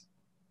 minutes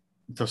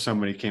until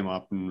somebody came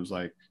up and was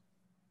like,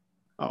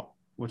 oh,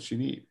 what you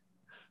need?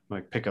 I'm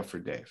like, pick up for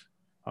Dave.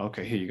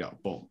 Okay, here you go.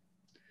 Boom.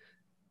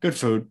 Good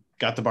food.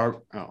 Got the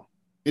bar. Oh,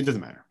 it doesn't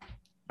matter.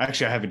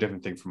 Actually, I have a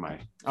different thing for my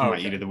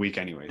eat of the week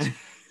anyways.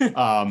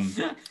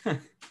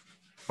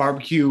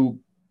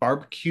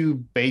 Barbecue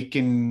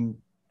bacon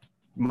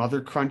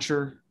mother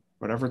cruncher,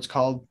 whatever it's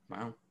called.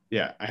 Wow.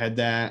 Yeah, I had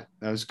that.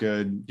 That was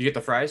good. You get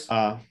the fries?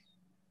 Yeah,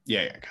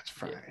 I got the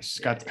fries.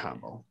 Got the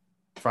combo.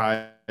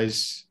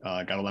 Fries,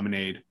 got a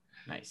lemonade.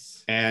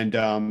 Nice.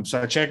 And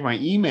so I check my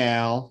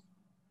email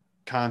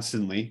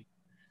constantly,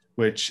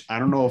 which I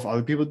don't know if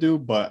other people do,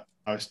 but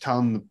I was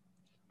telling the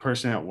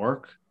person at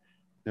work,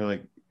 they're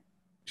like,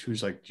 she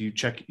was like, do you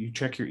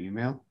check your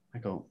email? I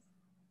go,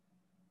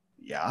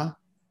 yeah.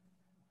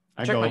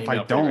 I go, if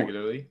I don't,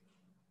 regularly.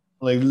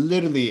 Like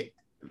literally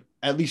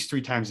at least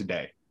 3 times a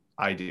day,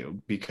 I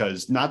do,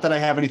 because not that I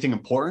have anything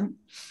important,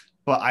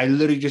 but I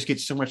literally just get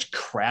so much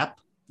crap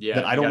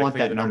that I don't want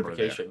that number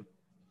there.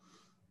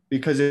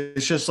 Because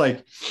it's just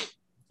like,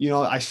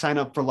 I sign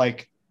up for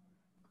like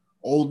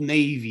Old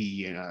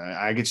Navy,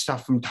 I get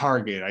stuff from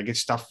Target, I get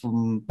stuff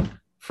from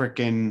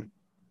freaking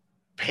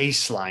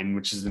Paceline,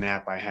 which is an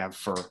app I have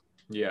for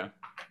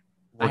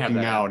working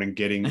out and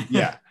getting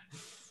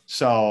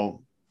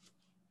So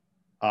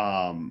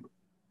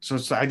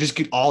it's I just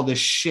get all this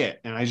shit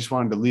and I just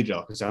wanted to delete it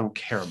all because I don't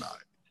care about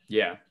it.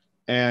 Yeah.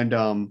 And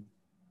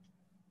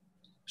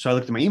so I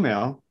looked at my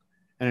email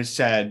and it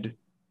said,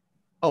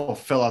 oh,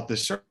 fill out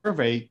this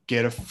survey,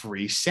 get a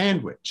free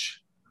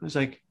sandwich. I was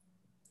like,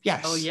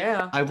 yes. Oh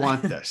yeah. I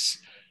want this.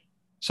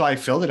 So I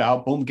filled it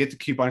out, boom, get the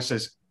coupon. It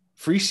says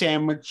free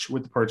sandwich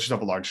with the purchase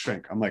of a large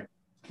drink. I'm like,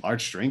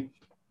 large drink,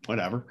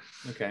 whatever.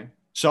 Okay.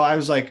 So I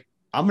was like,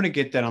 I'm going to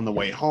get that on the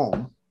way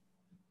home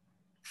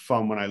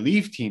from when I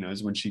leave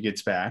Tina's when she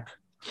gets back.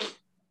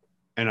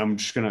 And I'm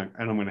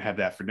going to have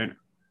that for dinner.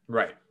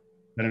 Right.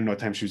 I didn't know what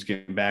time she was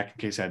getting back in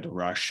case I had to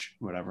rush,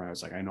 whatever. I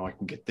was like, I know I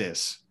can get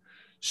this.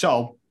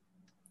 So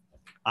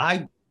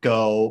I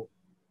go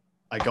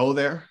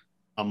there.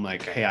 I'm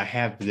like, hey, I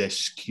have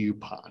this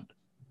coupon.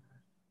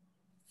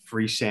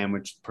 Free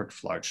sandwich,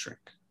 purchase large drink.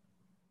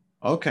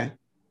 Okay.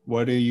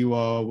 What do you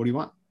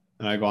want?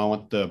 And I go, I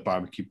want the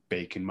barbecue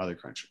bacon mother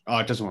cruncher. Oh,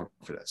 it doesn't work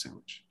for that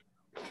sandwich.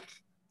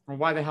 Well,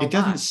 why the hell It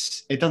not?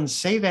 doesn't. It doesn't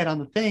say that on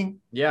the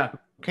thing. Yeah.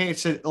 Okay, it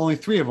said only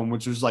 3 of them,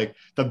 which was like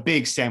the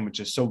big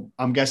sandwiches. So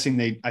I'm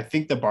guessing I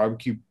think the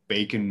barbecue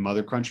bacon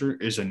mother cruncher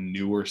is a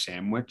newer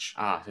sandwich.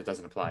 Ah, it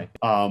doesn't apply.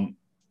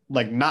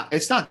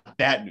 It's not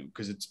that new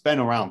because it's been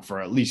around for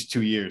at least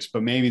 2 years.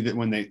 But maybe that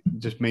when they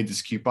just made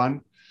this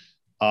coupon,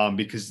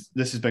 because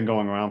this has been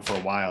going around for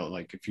a while.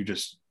 Like if you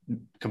just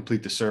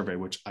complete the survey,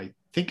 which I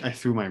think I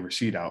threw my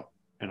receipt out,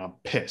 and I'm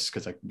pissed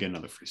because I can get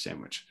another free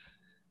sandwich.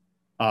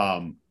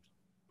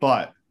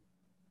 But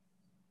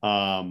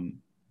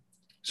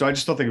so I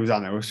just don't think it was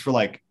on there. It was for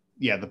like,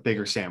 yeah, the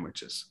bigger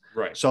sandwiches.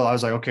 Right. So I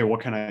was like, okay,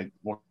 what can I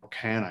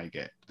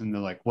get? And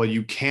they're like, well,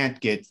 you can't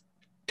get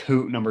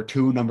number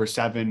 2, number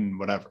 7,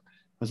 whatever.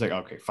 I was like,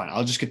 okay, fine.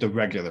 I'll just get the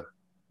regular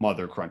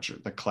mother cruncher,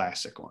 the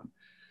classic one.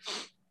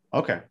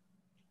 Okay.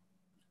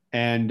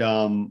 And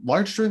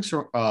large drinks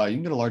are you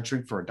can get a large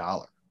drink for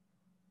 $1.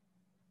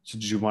 So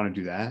did you want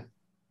to do that?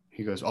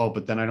 He goes, oh,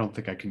 but then I don't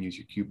think I can use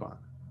your coupon.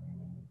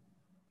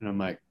 And I'm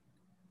like,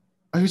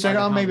 he's like,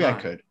 oh, maybe I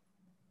could.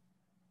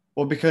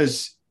 Well,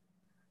 because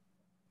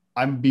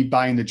I'm be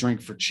buying the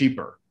drink for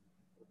cheaper.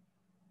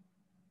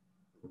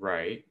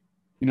 Right.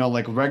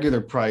 Like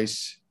regular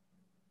price,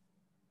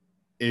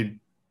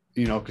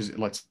 because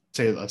let's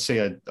say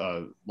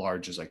a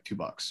large is like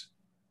 $2.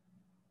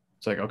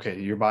 It's like, okay,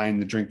 you're buying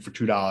the drink for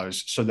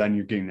 $2, so then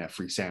you're getting that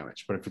free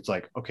sandwich. But if it's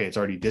like, okay, it's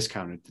already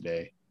discounted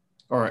today,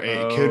 or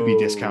it could be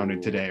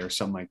discounted today, or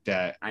something like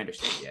that. I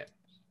understand. Yeah.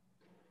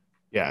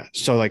 Yeah.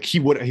 So like he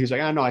was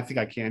like, oh no, I think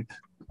I can.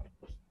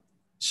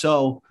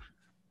 So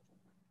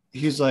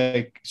he's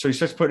like, so he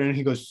starts putting in.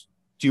 He goes,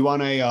 do you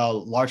want a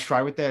large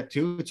fry with that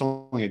too? It's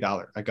only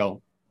 $1. I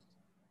go,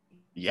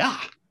 yeah.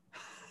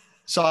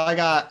 So I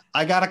got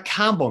a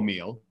combo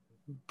meal,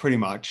 pretty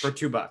much for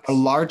 $2. A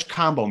large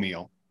combo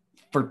meal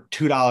for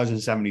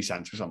 $2.70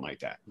 or something like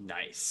that.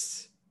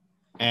 Nice.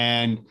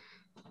 And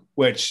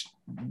which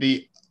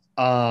the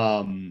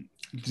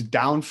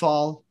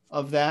downfall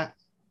of that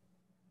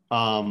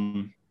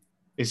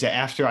is that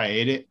after I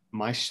ate it,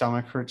 my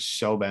stomach hurt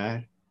so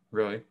bad.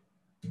 Really?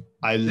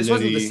 This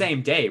wasn't the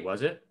same day,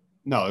 was it?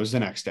 No, it was the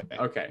next day.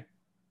 Okay.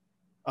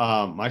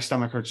 My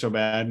stomach hurt so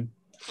bad,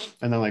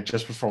 and then like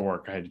just before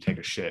work, I had to take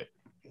a shit,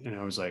 and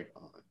I was like,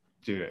 oh,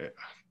 dude, it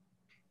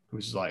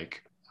was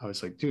like, I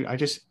was like, dude,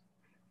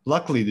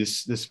 luckily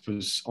this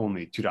was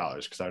only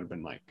 $2 because I would have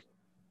been like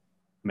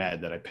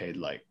mad that I paid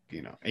like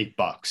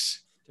 $8,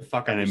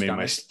 and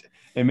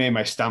it made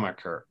my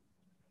stomach hurt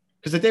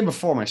because the day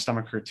before my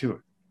stomach hurt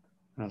too,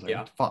 and I was like,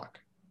 what the fuck?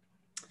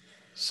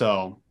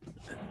 So,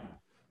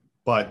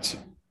 but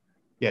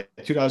yeah,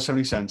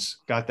 $2.70.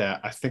 Got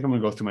that. I think I'm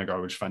gonna go through my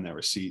garbage, find that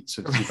receipt,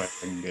 so to see if I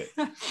can get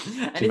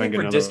anything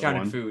for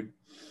discounted food.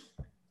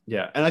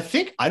 Yeah, and I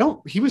think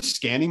he was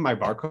scanning my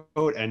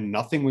barcode and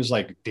nothing was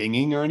like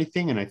dinging or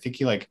anything, and I think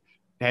he like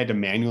had to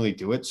manually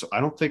do it. So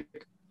I don't think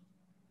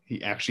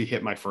he actually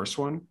hit my first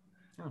one.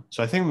 Oh.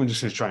 So I think I'm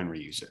just gonna try and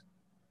reuse it.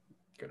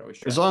 Good, always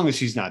try. As long as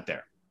he's not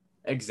there.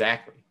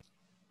 Exactly.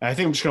 And I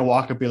think I'm just gonna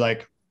walk up and be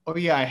like, oh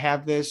yeah, I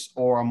have this,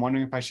 or I'm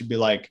wondering if I should be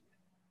like,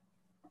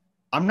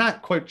 I'm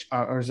not quite,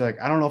 or is like,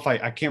 I don't know if I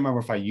can't remember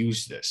if I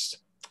used this.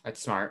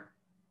 That's smart.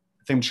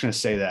 I think I'm just gonna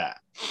say that.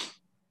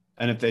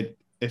 And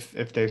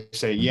if they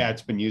say, yeah,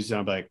 it's been used, then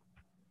I'll be like,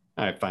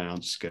 all right, fine, I'll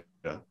just get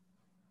it.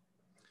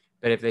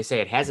 But if they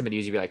say it hasn't been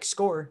used, you'd be like,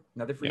 score,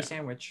 another free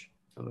sandwich.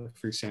 Another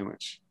free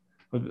sandwich.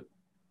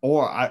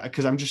 Or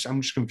because I'm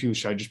just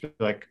confused. Should I just be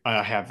like,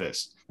 I have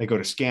this? They go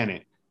to scan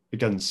it. It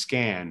doesn't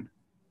scan.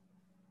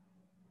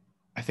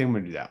 I think I'm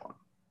going to do that one.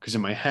 Because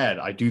in my head,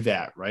 I do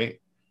that,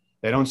 right?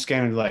 They don't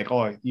scan it like,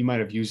 oh, you might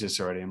have used this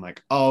already. I'm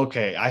like, oh,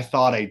 okay, I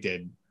thought I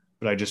did,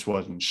 but I just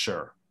wasn't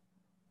sure.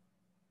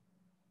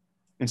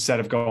 Instead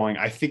of going,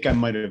 I think I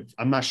might have,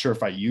 I'm not sure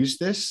if I used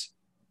this.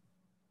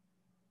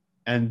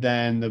 And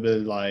then they'll be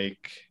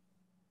like,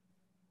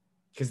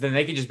 because then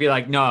they could just be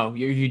like, no,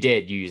 you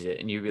did use it.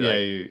 And you'd be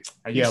like,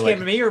 are you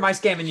scamming me or am I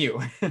scamming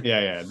you?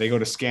 Yeah. They go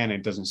to scan,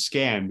 it doesn't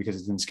scan because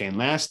it didn't scan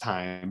last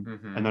time.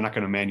 Mm-hmm. And they're not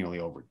going to manually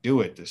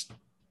overdo it,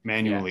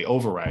 manually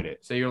override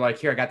it. So you're like,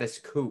 here, I got this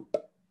coupe.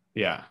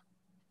 Yeah.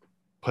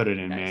 Put it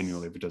in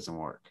manually if it doesn't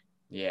work.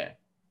 Yeah.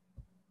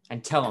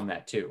 And tell them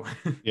that too.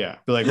 Yeah.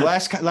 But like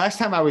last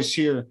time I was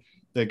here,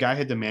 the guy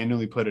had to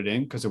manually put it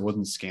in because it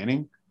wasn't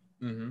scanning.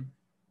 Mm-hmm.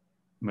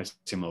 Might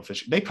seem a little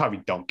fishy. They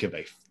probably don't give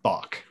a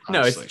fuck.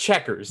 Honestly. No, it's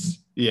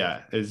checkers.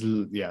 Yeah.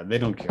 They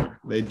don't care.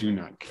 They do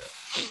not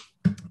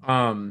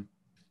care.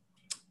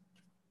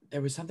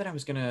 There was something I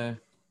was gonna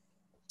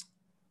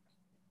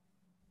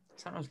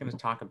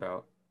talk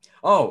about.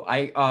 Oh,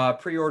 I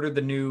pre-ordered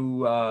the new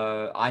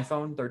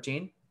iPhone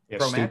 13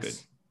 Pro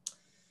Max.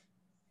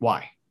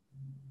 Why?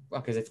 Well,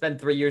 because it's been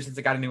 3 years since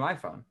I got a new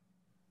iPhone.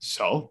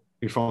 So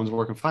your phone's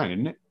working fine,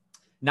 isn't it?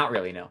 Not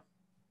really, no.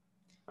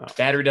 Oh.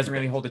 Battery doesn't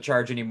really hold the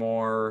charge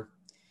anymore.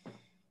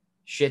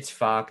 Shit's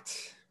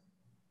fucked.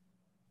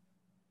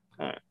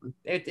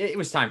 It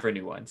was time for a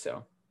new one,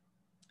 so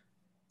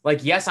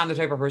Like, yes, I'm the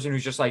type of person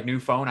who's just like, new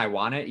phone, I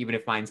want it, even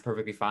if mine's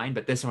perfectly fine.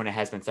 But this one, it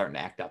has been starting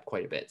to act up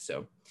quite a bit.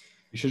 So,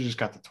 You should have just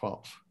got the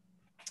 12.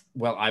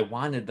 well, I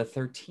wanted the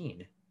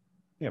 13.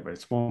 Yeah, but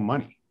it's more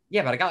money.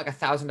 Yeah, but I got like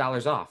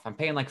 $1,000 off. I'm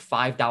paying like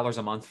 $5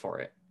 a month for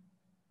it.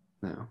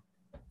 No.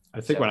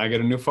 I think when I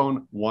get a new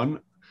phone,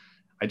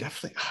 I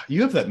definitely,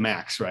 you have that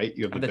Max, right?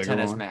 You have I'm the the bigger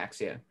 10s one.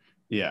 Max, yeah.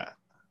 Yeah.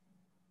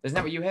 Isn't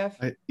that what you have?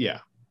 Yeah.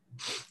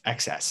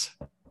 XS.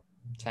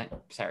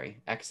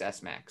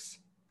 XS Max.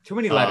 Too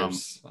many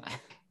letters.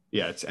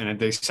 Yeah, and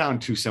they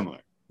sound too similar.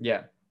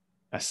 Yeah.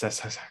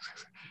 SS.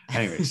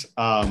 Anyways,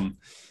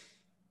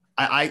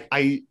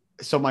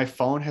 so my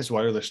phone has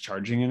wireless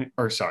charging in it,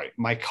 or sorry,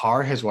 my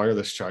car has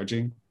wireless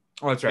charging.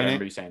 Oh, that's right. I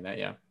remember you saying that.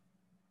 Yeah.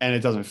 And it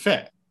doesn't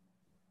fit.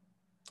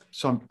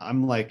 So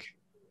I'm like,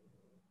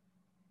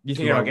 you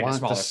think about getting a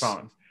smaller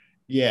phone?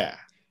 Yeah.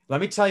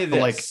 Let me tell you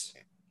this.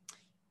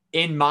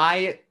 In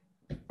my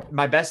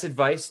best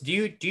advice, do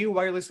you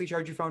wirelessly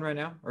charge your phone right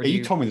now? Or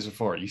you told me this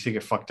before. You think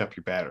it fucked up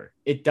your battery?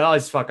 It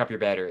does fuck up your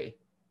battery.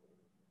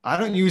 I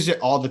don't use it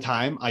all the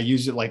time. I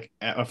use it like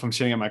if I'm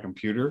sitting at my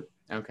computer.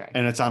 Okay.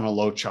 And it's on a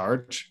low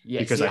charge. Yeah,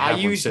 because I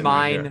use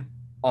mine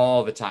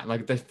all the time.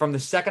 Like from the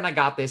second I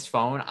got this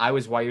phone, I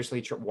was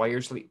wirelessly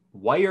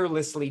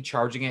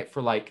charging it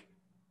for like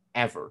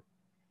ever,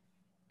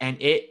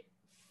 and it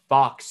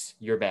fucks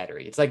your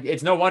battery. It's like,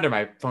 it's no wonder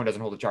my phone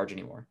doesn't hold a charge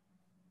anymore.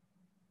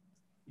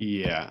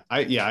 Yeah,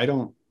 I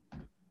don't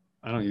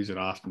use it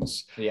often.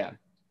 Yeah,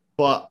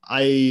 but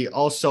I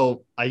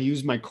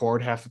use my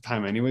cord half the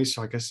time anyway,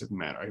 so I guess it doesn't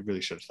matter. I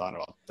really should have thought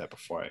about that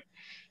before.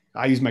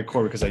 I use my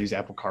cord because I use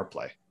Apple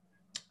CarPlay.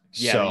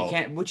 Yeah, so, you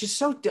can't, which is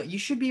so, you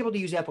should be able to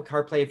use Apple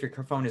CarPlay if your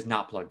phone is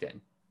not plugged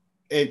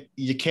in.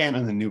 You can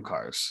on the new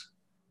cars.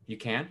 You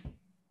can?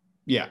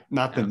 Yeah,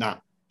 not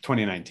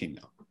 2019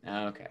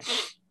 though. Okay.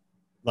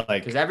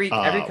 Like, because every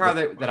car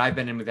that I've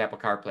been in with Apple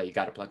CarPlay, you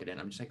got to plug it in.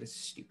 I'm just like, this is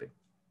stupid.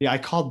 Yeah, I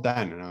called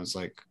Ben and I was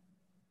like,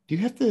 do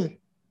you have to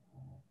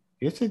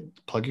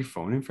plug your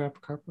phone in for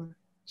Apple CarPlay?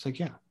 It's like,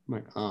 yeah. I'm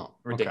like, oh,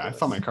 ridiculous. Okay. I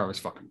thought my car was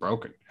fucking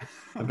broken.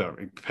 I'd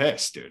be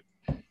pissed, dude.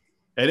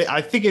 And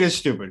I think it is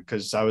stupid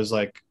because I was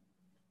like,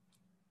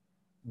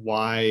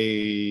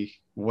 why?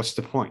 What's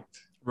the point?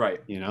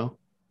 Right. You know?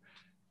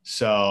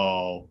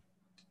 So,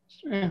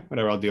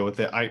 whatever. I'll deal with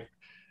it.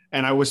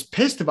 I was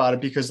pissed about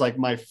it because like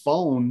my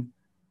phone,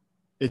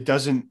 it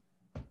doesn't,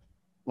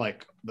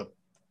 like the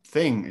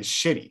thing is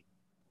shitty.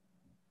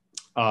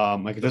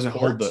 Like it doesn't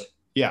hold the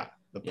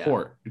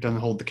port. It doesn't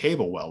hold the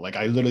cable well. Like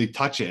I literally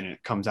touch it and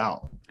it comes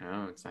out.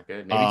 Oh, it's not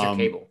good. Maybe it's your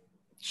cable.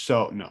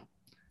 So no.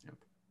 Yep.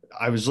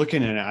 I was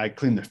looking at it. I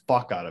cleaned the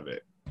fuck out of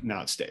it.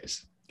 Now it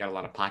stays. Got a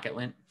lot of pocket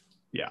lint.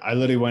 Yeah, I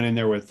literally went in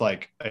there with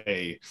like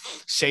a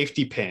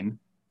safety pin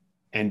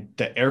and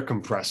the air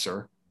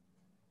compressor.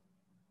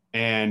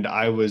 And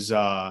it was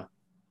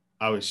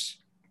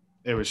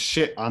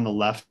shit on the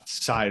left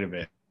side of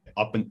it,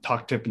 up and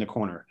tucked up in the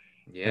corner.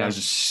 Yeah. And I was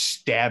just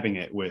stabbing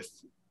it with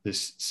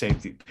this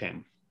safety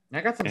pin.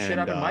 I got some shit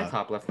up in my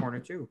top left corner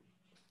too.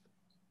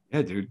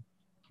 Yeah, dude.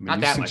 I mean,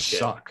 not that much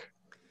suck.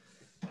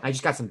 I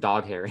just got some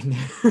dog hair in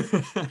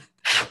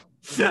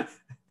there.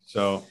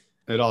 So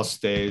it all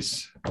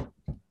stays.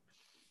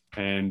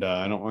 And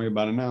I don't worry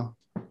about it now.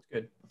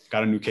 Good.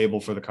 Got a new cable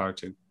for the car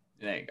too.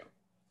 There you go.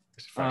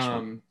 It's a fresh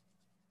one.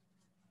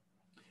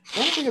 I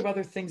want to think of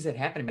other things that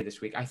happened to me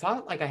this week. I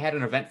thought like I had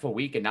an eventful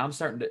week, and now I'm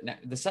starting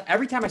to.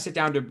 Every time I sit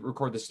down to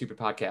record this stupid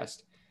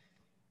podcast,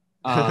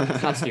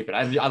 it's not stupid.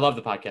 I love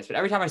the podcast, but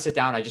every time I sit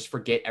down, I just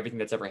forget everything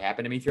that's ever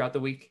happened to me throughout the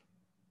week.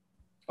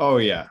 Oh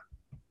yeah.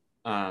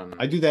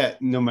 I do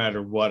that no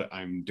matter what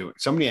I'm doing.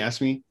 Somebody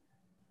asked me,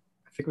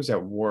 I think it was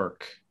at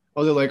work.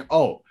 Oh, they're like,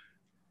 oh,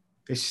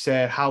 they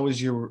said, how was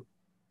your?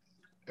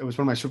 It was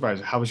one of my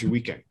supervisors. How was your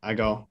weekend? I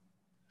go,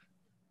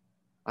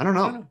 I don't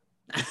know.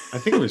 I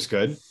think it was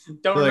good.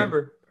 Don't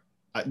remember.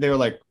 They were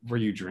like, were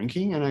you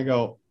drinking? And I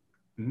go,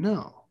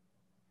 no,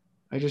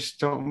 I just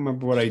don't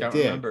remember what I did.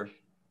 Remember.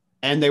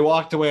 And they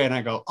walked away and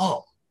I go,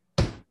 oh,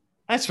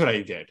 that's what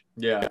I did.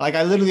 Yeah. Like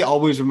I literally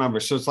always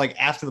remember. So it's like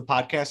after the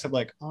podcast, I'm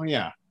like, oh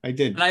yeah, I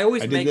did. And I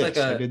always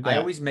I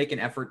always make an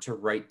effort to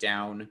write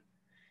down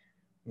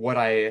what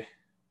I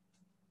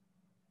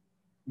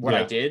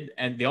did.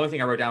 And the only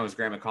thing I wrote down was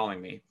grandma calling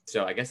me.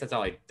 So I guess that's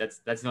all that's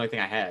the only thing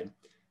I had.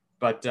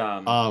 But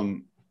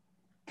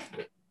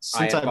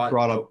since I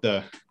brought up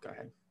the go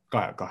ahead.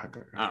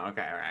 Oh,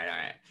 okay.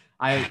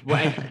 All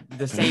right.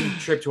 The same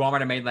trip to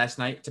Walmart I made last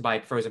night to buy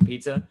frozen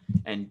pizza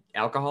and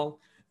alcohol.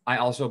 I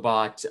also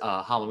bought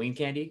Halloween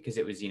candy because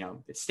it was,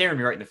 it's staring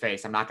me right in the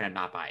face. I'm not going to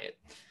not buy it.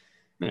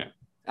 Yeah.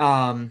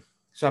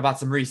 So I bought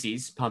some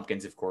Reese's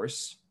pumpkins, of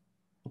course.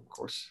 Of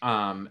course.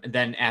 And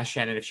then asked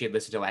Shannon if she had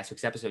listened to last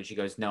week's episode. She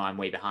goes, no, I'm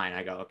way behind.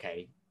 I go,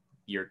 okay,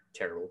 you're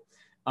terrible.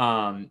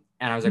 And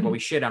I was like, well, we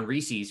shit on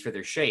Reese's for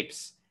their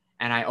shapes.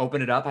 And I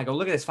open it up. I go,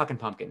 look at this fucking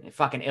pumpkin. It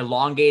fucking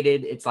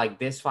elongated. It's like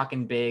this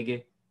fucking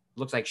big.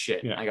 Looks like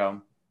shit. Yeah. I go,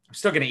 I'm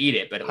still going to eat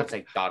it, but it looks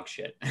like dog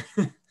shit.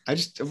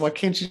 why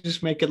can't you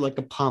just make it like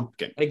a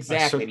pumpkin?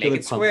 Exactly. Make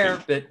it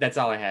square, but that's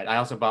all I had. I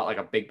also bought like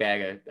a big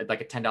bag of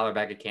like a $10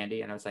 bag of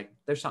candy, and I was like,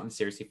 there's something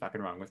seriously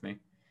fucking wrong with me.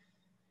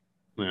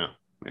 Yeah,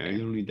 you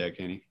don't need that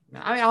candy.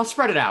 I mean, I'll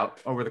spread it out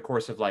over the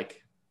course of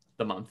like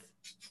the month.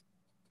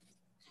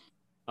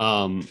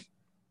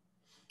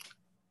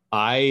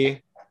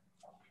 I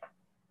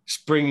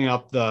bringing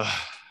up the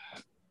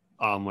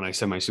when I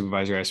said my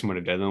supervisor asked me what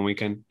I did on the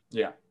weekend.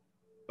 Yeah.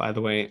 By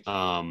the way,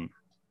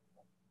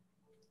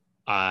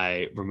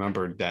 I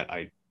remembered that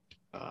I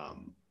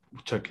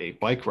took a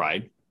bike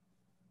ride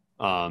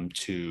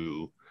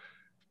to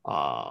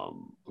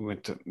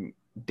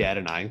Dad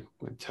and I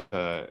went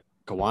to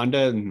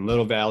Gowanda and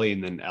Little Valley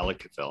and then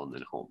Ellicottville and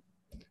then home.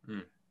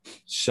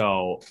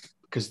 So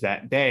because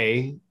that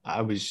day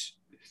I was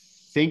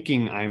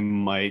thinking I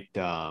might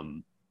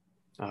Dad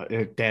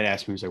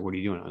asked me, he was like, what are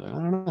you doing? I was like, I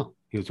don't know.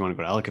 He was want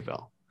to go to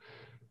Ellicottville.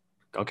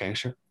 Okay,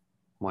 sure.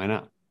 Why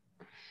not?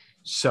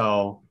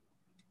 So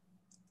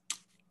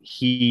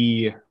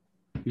we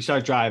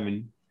start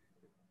driving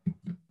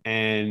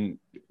and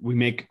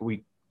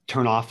we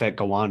turn off at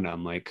Gowanda.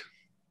 I'm like,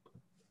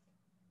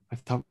 I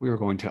thought we were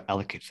going to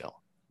Ellicottville.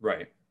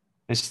 Right.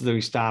 And so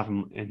we stop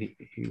and I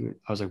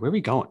was like, where are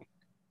we going?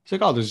 He's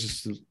like, oh,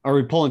 are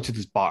we pulling to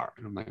this bar?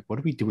 And I'm like, what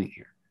are we doing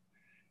here?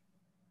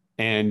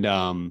 And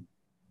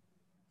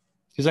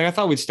he's like, I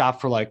thought we'd stop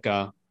for like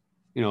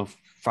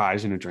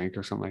fries and a drink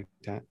or something like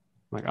that. I'm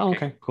like, oh,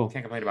 okay, cool.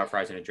 Can't complain about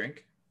fries and a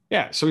drink.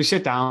 Yeah. So we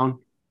sit down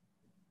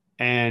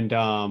and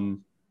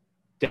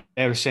Dad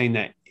was saying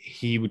that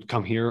he would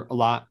come here a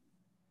lot.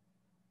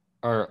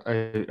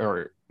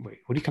 Or wait,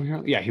 would he come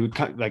here? Yeah, he would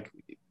come like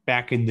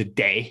back in the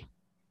day.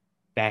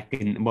 Back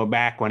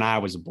when I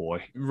was a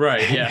boy.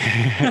 Right,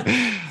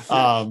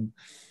 yeah.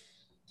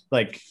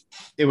 Like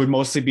it would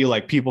mostly be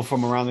like people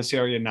from around this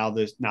area. Now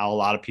a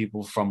lot of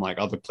people from like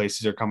other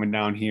places are coming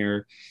down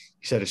here.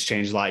 He said it's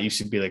changed a lot. It used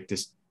to be like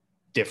this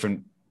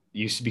different,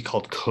 used to be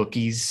called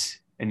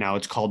Cookies, and now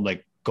it's called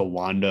like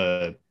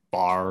Gowanda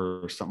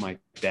Bar or something like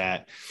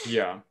that.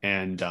 Yeah.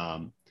 And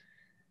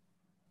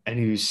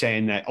he was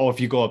saying that, if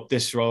you go up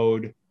this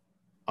road,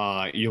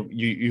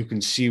 you can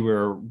see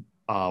where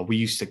we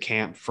used to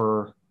camp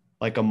for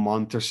like a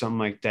month or something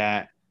like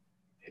that.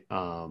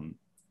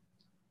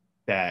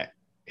 That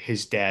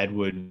his dad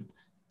would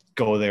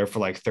go there for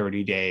like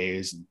 30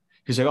 days.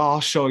 He's like, I'll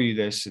show you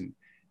this. And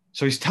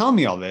so he's telling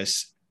me all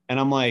this. And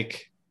I'm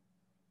like,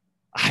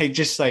 I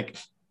just like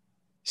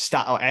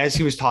stop as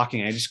he was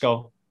talking. I just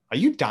go, are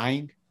you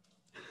dying?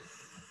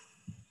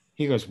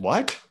 He goes,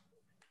 what?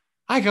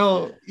 I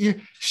go, you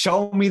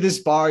show me this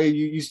bar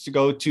you used to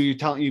go to. You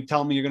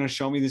tell me you're going to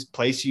show me this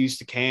place you used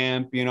to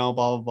camp, blah,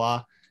 blah,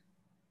 blah.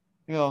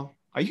 I go,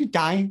 are you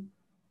dying?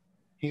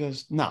 He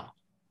goes, no,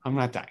 I'm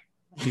not dying.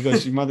 He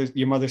goes,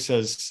 your mother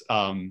says,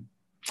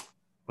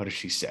 what does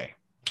she say?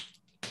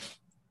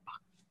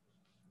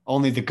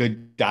 Only the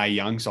good die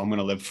young, so I'm going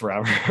to live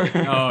forever.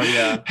 Oh,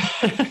 yeah.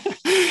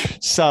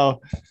 So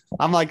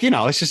I'm like,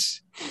 it's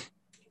just,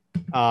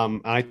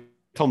 I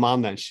told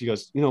Mom that. She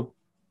goes,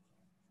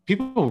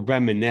 people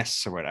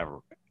reminisce or whatever.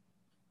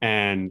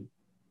 And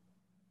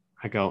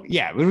I go,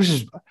 yeah, it was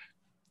just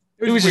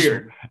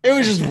weird. It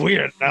was just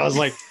weird. I was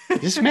like,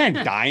 this man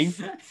dying,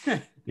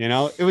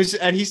 it was,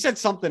 and he said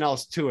something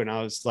else too. And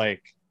I was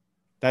like,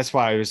 that's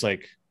why I was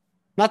like,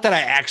 not that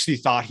I actually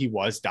thought he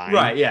was dying.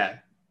 Right. Yeah.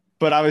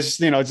 But I was,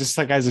 just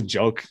like as a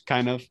joke,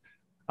 kind of,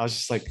 I was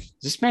just like, is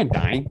this man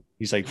dying?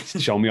 He's like,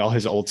 show me all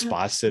his old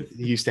spots that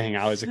he used to hang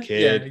out as a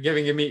kid. Yeah,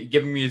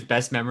 giving me his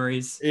best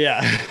memories.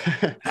 Yeah.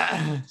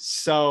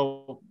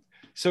 So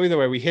either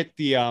way, we hit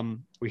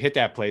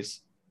that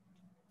place,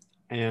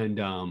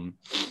 and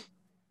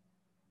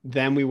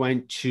then we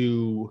went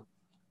to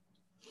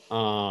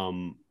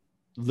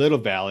Little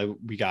Valley.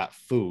 We got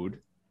food.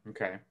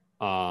 Okay.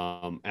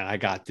 And I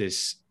got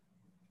this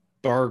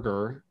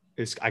burger.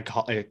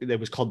 It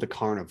was called the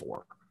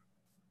Carnivore,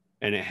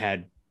 and it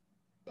had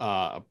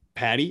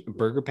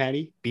burger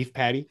patty, beef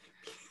patty.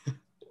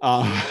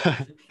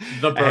 The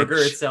burger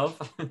itself.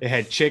 It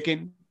had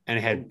chicken and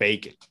it had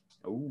bacon.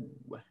 Ooh.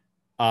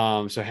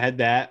 So I had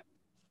that.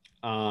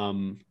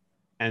 And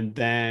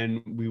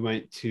then we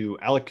went to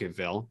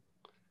Ellicottville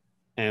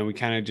and we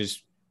kind of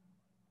just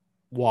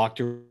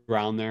walked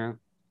around there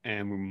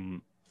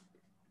and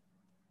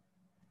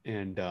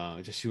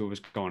just see what was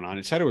going on.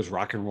 It said it was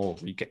rock and roll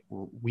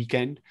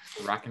weekend.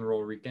 Rock and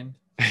roll weekend.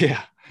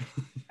 Yeah.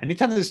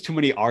 Anytime there's too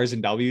many R's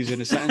and W's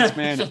in a sentence,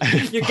 man,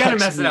 you're gonna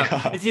mess it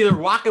up. It's either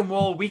rock and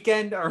roll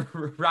weekend or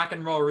rock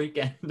and roll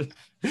weekend.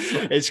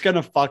 It's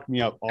gonna fuck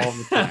me up all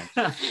the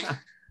time.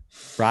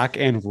 Rock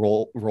and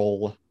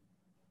roll,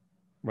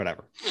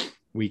 whatever,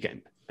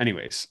 weekend.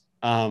 Anyways,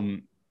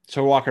 so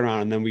we're walking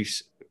around and then we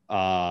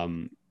saw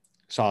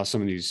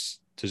some of these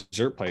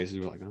dessert places.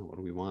 We were like, oh, what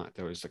do we want?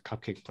 There was a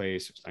cupcake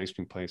place, there was an ice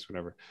cream place,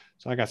 whatever.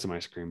 So I got some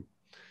ice cream.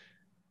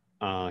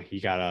 He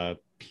got a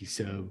piece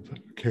of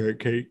carrot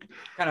cake.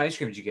 What kind of ice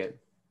cream did you get?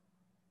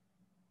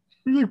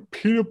 Like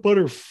peanut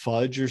butter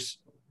fudge or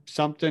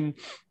something.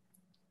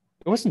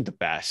 It wasn't the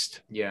best.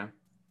 Yeah.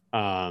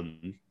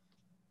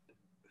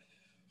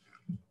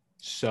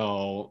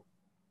 So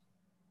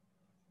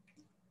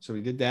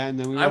we did that, and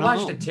then we I went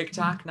watched home. a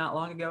TikTok not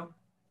long ago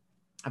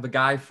of a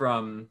guy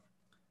from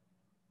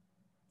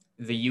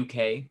the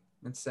UK,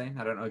 let's say.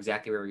 I don't know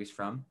exactly where he's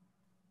from.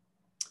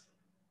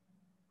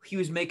 He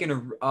was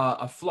making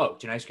a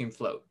float, an ice cream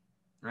float,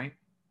 right?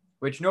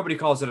 Which nobody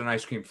calls it an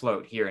ice cream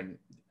float here in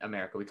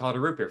America. We call it a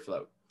root beer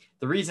float.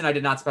 The reason I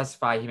did not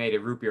specify he made a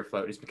root beer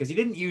float is because he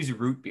didn't use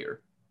root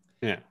beer.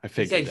 Yeah, I He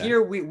figured said, that.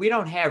 here, we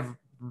don't have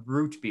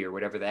root beer,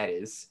 whatever that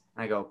is.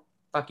 And I go,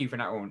 fuck you for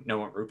not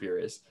knowing what root beer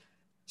is.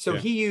 So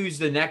he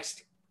used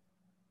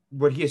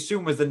what he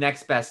assumed was the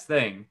next best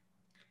thing.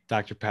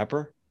 Dr.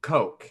 Pepper?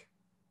 Coke.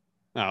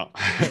 Oh.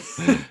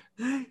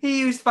 He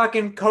used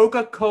fucking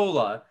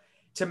Coca-Cola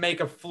to make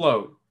a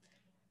float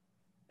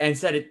and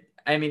said it.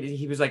 I mean,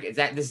 he was like,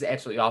 this is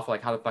absolutely awful.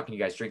 Like, how the fuck can you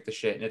guys drink this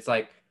shit? And it's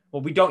like,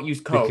 well, we don't use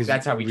Coke. Because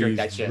that's how we drink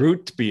that shit.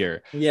 Root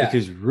beer. Yeah.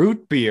 Because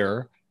root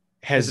beer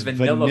has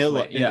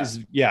vanilla.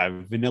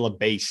 Vanilla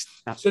based.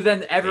 So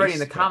then everybody in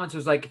the comments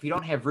was like, if you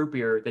don't have root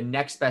beer, the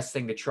next best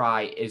thing to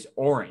try is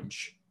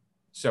orange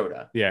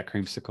soda. Yeah,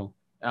 creamsicle.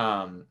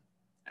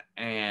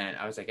 And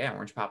I was like, yeah,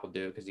 orange pop will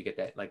do because you get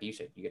that, like you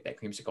said, you get that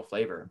creamsicle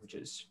flavor, which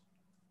is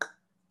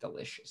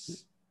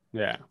delicious.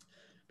 Yeah.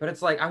 But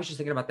it's like, I was just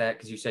thinking about that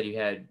because you said you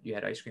had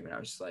ice cream, and I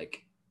was just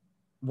like,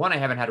 one, I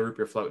haven't had a root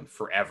beer float in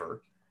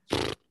forever.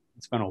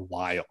 It's been a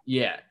while.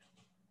 Yeah.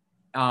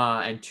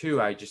 And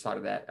two, I just thought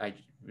of that. I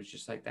was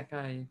just like, that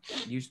guy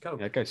used Coke.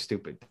 That guy's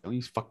stupid. Don't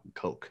use fucking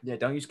Coke. Yeah,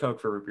 don't use Coke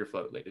for a root beer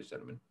float, ladies and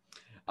gentlemen.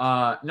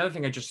 Another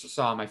thing I just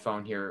saw on my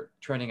phone here,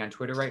 trending on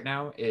Twitter right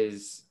now,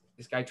 is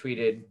this guy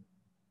tweeted,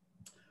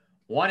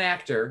 one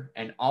actor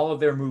and all of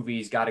their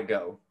movies got to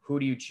go. Who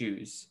do you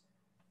choose?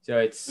 So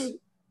it's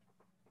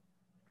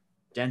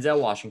Denzel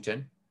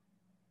Washington,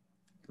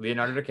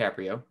 Leonardo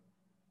DiCaprio,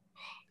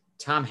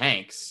 Tom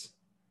Hanks,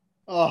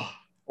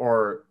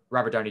 or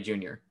Robert Downey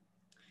Jr.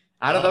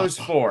 Out of those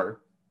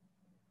four.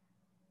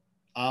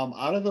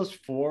 Out of those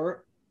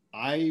four,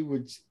 I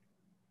would.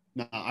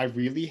 Now, I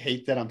really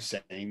hate that I'm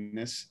saying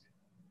this,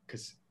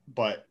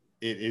 but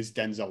it is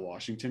Denzel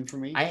Washington for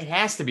me. It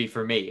has to be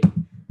for me.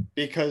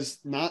 Because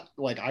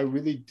I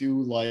really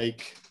do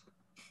like.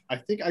 I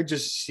think I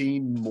just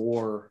seen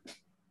more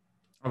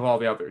of all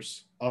the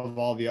others.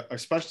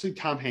 Especially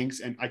Tom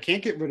Hanks, and I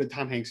can't get rid of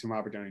Tom Hanks and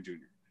Robert Downey Jr.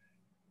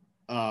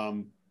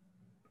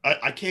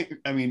 I can't.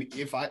 I mean,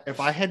 if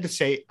I had to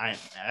say an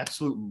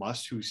absolute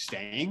must who's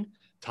staying,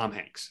 Tom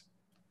Hanks.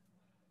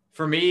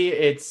 For me,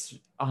 it's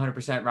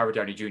 100% Robert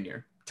Downey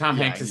Jr. Tom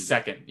Hanks is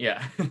second.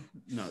 Yeah.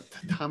 No,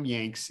 Tom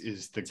Yanks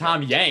is the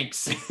Tom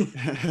Yanks.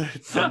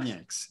 Tom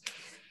Yanks.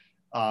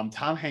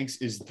 Tom Hanks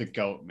is the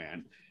GOAT,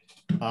 man.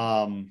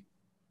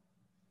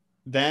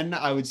 Then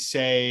I would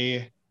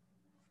say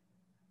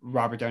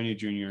Robert Downey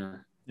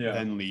Jr.,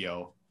 then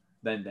Leo,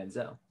 then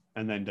Denzel.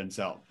 And then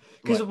Denzel.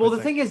 Because, the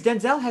thing is,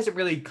 Denzel hasn't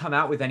really come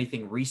out with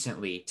anything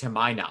recently, to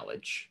my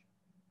knowledge.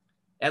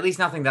 At least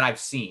nothing that I've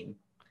seen.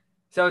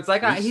 So it's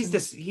like,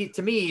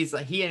 to me, he's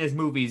like, he and his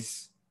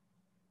movies,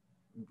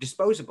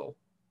 disposable.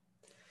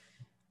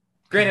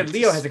 Granted,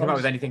 Leo hasn't come out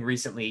with anything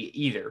recently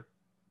either.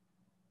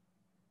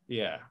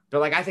 Yeah.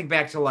 But like, I think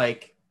back to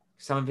like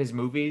some of his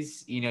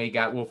movies, you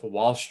got Wolf of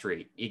Wall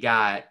Street, you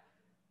got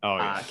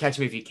Catch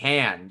Me If You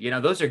Can,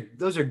 those are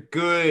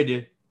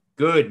good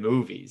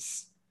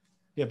movies.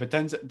 Yeah. But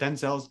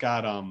Denzel's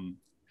got,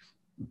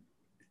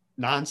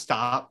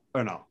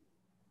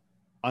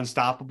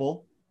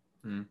 Unstoppable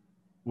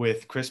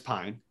with Chris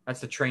Pine. That's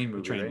the train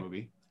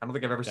movie. I don't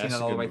think I've ever seen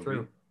that all the way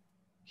through.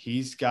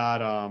 He's got,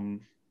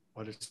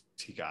 what has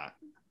he got?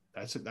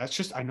 That's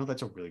just, I know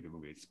that's a really good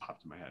movie. It's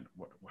popped in my head.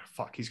 What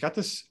fuck? He's got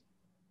this.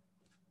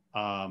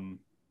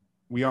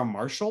 We Are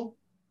Marshall.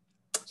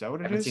 Is that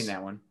what it is? I haven't seen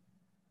that one.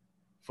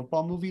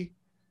 Football movie.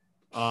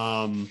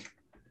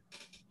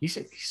 He's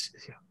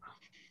yeah.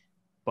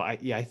 But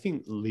I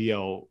think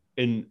Leo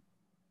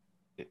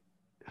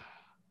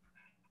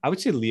I would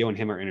say Leo and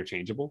him are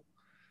interchangeable.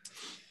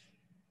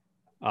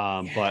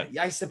 But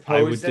I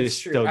suppose that's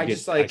true.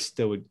 I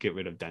still would get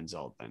rid of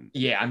Denzel then.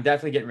 Yeah, I'm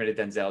definitely getting rid of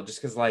Denzel just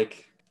because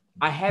like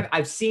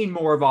I've seen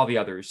more of all the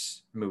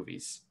others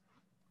movies.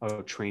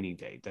 Oh, Training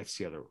Day. That's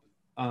the other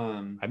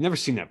one. I've never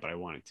seen that, but I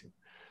wanted to.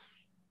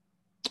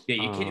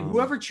 Yeah, you can.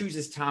 Whoever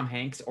chooses Tom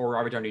Hanks or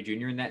Robert Downey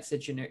Jr. in that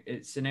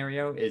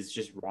scenario is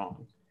just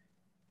wrong.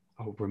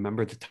 Oh,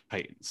 Remember the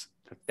Titans.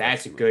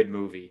 That's a good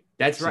movie.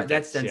 That's right.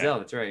 That's Denzel. Yeah.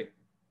 That's right.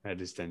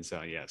 That is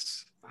Denzel.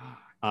 Yes.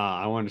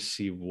 I want to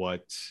see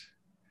what.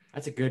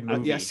 That's a good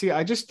movie. Yeah. See,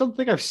 I just don't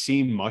think I've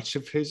seen much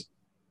of his.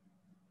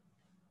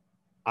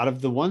 Out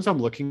of the ones I'm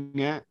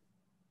looking at,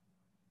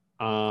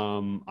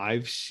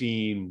 I've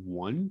seen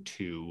 1,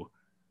 2,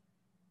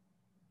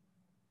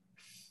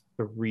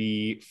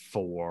 3,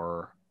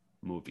 4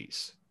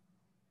 movies.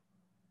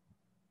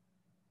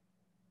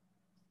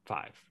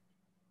 5.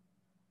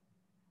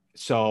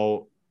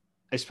 So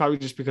it's probably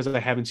just because I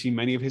haven't seen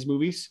many of his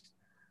movies.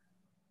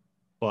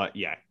 But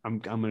yeah, I'm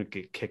gonna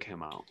kick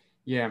him out.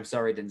 Yeah, I'm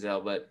sorry,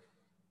 Denzel, but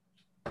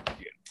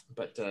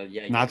But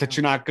yeah. Not that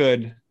you're not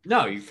good.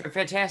 No, you're a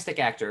fantastic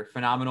actor.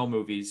 Phenomenal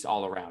movies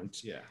all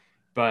around. Yeah.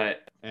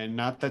 But. And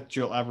not that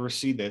you'll ever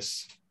see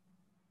this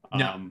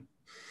to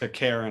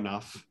care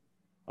enough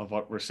of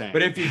what we're saying.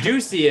 But if you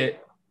do see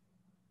it,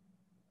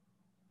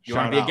 you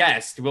want to be a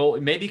guest. Well,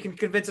 maybe you can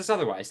convince us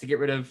otherwise to get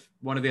rid of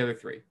one of the other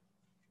three.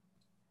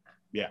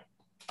 Yeah.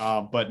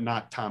 But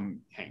not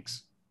Tom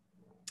Hanks.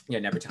 Yeah,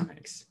 never Tom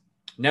Hanks.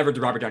 Never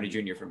Robert Downey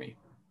Jr. for me.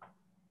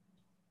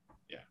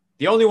 Yeah.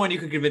 The only one you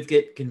could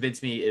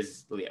convince me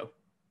is Leo.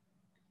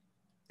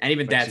 And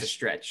even that's a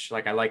stretch.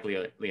 Like, I like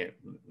Leonardo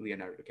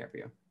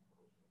DiCaprio.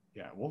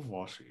 Yeah, Wolf of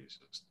Wall Street is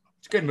just...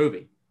 It's a good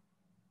movie.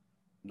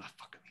 I'm not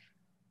fucking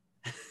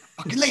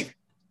leaving.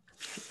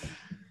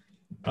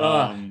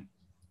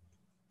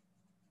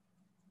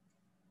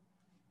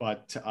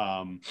 But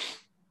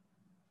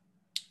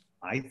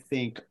I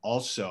think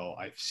also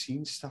I've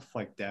seen stuff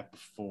like that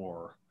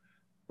before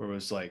where it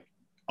was like,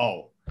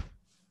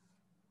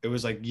 it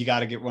was like you got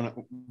to get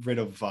rid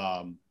of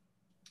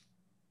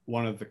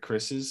one of the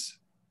Chris's.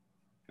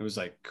 It was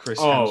like Chris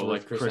Hemsworth,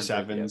 like Chris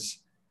Evans,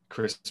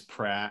 Chris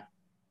Pratt,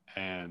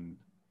 and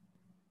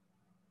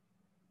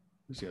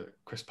who's the other?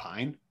 Chris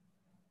Pine.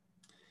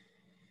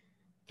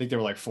 I think there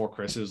were like 4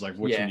 Chris's. Like,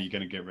 which one are you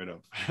gonna get rid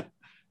of?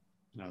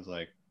 And I was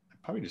like,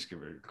 I'd probably just get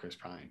rid of Chris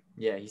Pine.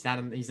 Yeah, he's not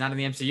in the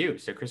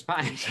MCU, so Chris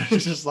Pine.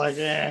 It's just like,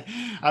 I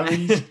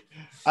mean,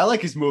 I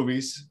like his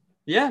movies.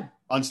 Yeah,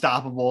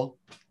 Unstoppable.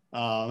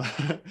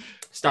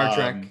 Star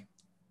Trek.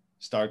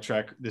 Star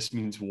Trek. This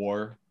Means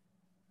War.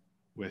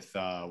 With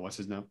what's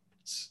his name?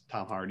 It's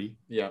Tom Hardy.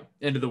 Yeah,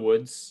 Into the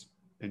Woods.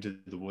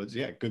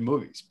 Yeah, good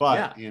movies.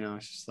 But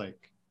it's just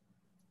like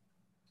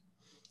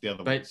the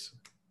other ones.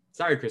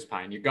 Sorry, Chris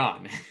Pine, you're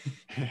gone.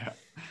 Yeah.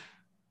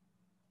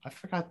 I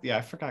forgot.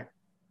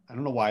 I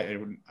don't know why. I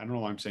don't know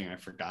why I'm saying I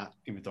forgot,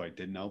 even though I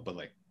did know. But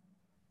like,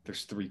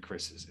 there's 3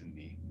 Chris's in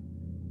the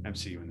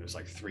MCU, and there's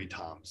like 3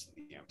 Toms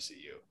in the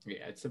MCU.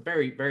 Yeah, it's a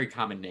very, very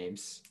common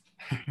names.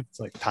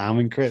 It's like Tom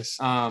and Chris.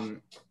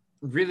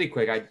 Really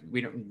quick,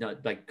 we don't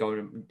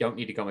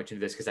need to go much into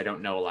this because I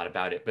don't know a lot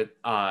about it. But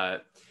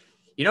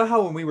you know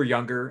how when we were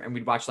younger and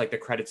we'd watch like the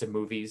credits of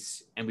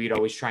movies and we'd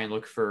always try and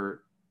look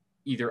for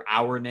either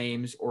our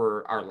names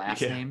or our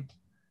last name.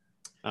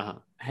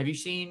 Have you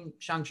seen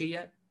Shang-Chi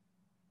yet?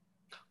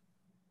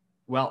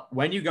 Well,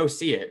 when you go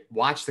see it,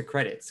 watch the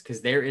credits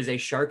because there is a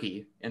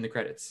Sharky in the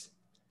credits.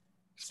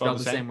 Spelled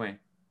the same way.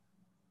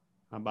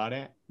 How about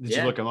it? Did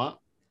you look him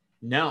up?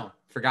 No,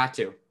 forgot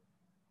to.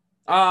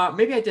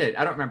 Maybe I did.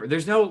 I don't remember.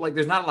 There's not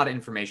a lot of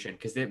information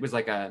because it was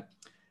like I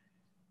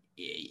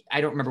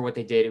don't remember what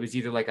they did. It was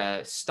either like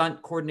a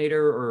stunt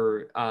coordinator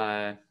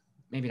or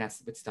maybe not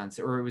with stunts,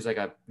 or it was like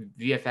a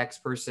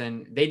VFX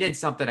person. They did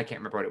something. I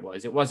can't remember what it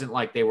was. It wasn't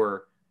like they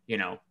were,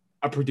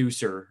 a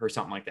producer or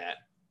something like that.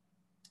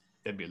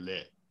 That'd be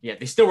lit. Yeah,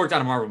 they still worked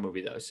on a Marvel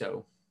movie though,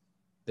 so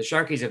the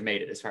Sharkies have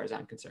made it as far as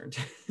I'm concerned.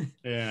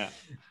 Yeah.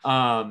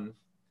 And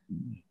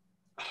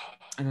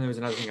then there was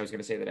another thing I was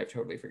going to say that I've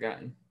totally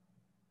forgotten.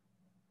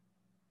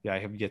 Yeah, I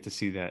have yet to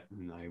see that,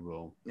 and I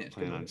will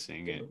plan on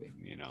seeing it, movie.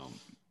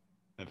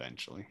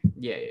 Eventually.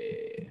 Yeah.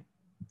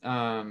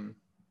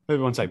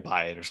 Maybe once I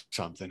buy it or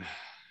something.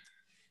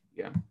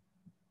 Yeah.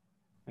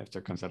 After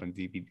it comes out on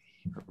DVD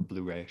or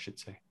Blu-ray, I should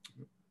say.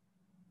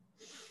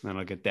 Then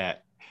I'll get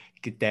that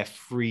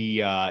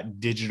free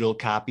digital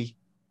copy.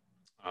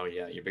 Oh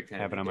yeah, you're a big fan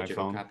have of it on my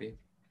phone. Copy.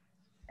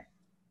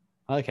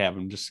 I like having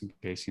them just in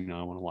case I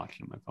want to watch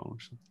it on my phone or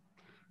something.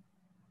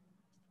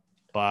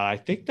 But I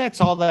think that's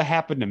all that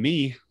happened to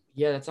me.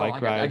 Yeah, that's all I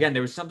got. Again,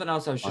 there was something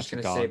else I was just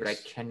going to say, but I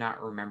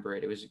cannot remember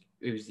it. It was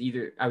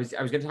either I was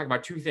going to talk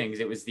about 2 things.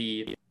 It was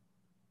the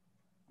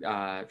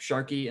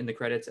Sharky in the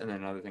credits, and then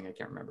another thing I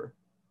can't remember.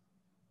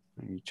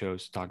 And you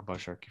chose to talk about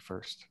Sharky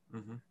first.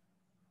 Mm-hmm.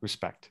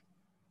 Respect.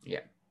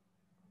 Yeah.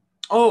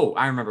 Oh,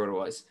 I remember what it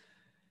was.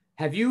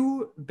 Have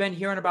you been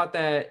hearing about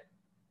that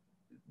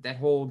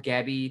whole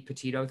Gabby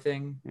Petito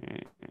thing?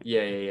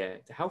 Yeah.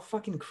 How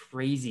fucking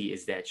crazy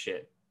is that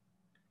shit?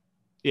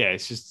 Yeah,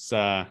 it's just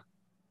the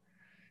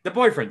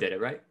boyfriend did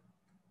it, right?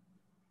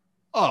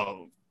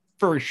 Oh,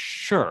 for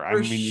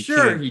sure. He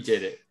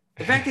did it.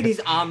 The fact that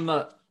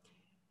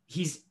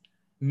he's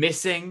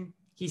missing,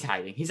 he's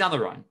hiding, he's on the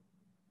run.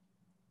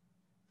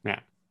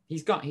 Yeah.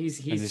 He's gone.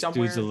 He's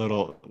somewhere. Dude's a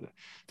little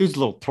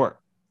twerp.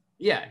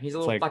 Yeah, he's a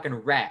little fucking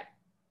rat.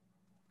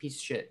 Piece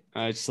of shit.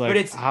 It's like,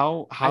 but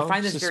how I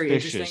find this suspicious. very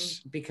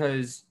interesting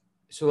because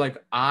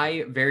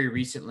I very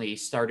recently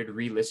started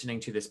re-listening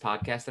to this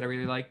podcast that I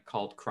really like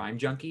called Crime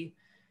Junkie,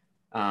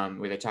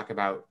 where they talk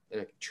about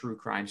true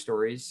crime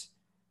stories.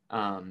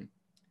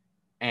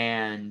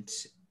 And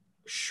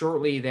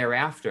shortly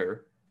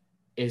thereafter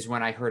is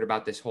when I heard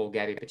about this whole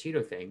Gabby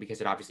Petito thing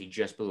because it obviously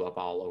just blew up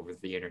all over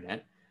the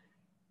internet.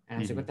 And I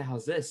was like, what the hell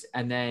is this?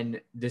 And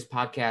then this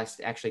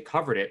podcast actually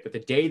covered it. But the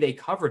day they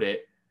covered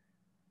it,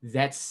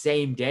 that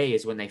same day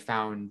is when they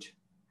found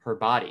her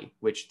body,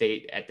 which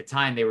at the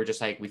time they were just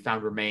like, we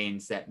found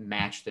remains that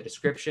match the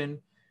description.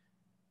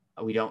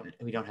 We don't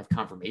have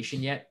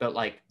confirmation yet, but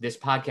like this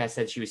podcast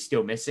said she was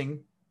still missing.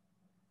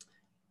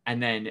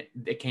 And then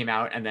it came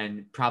out, and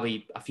then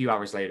probably a few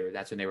hours later,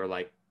 that's when they were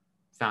like,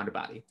 found a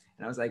body.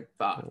 And I was like,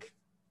 fuck.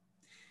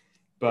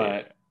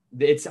 But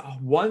it's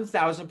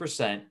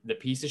 1000% the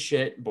piece of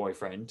shit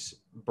boyfriend,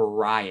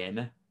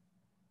 Brian.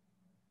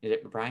 Is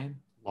it Brian?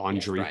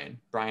 Laundry. Yes, Brian.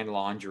 Brian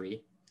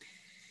Laundry.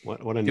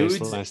 What a nice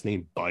last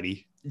name,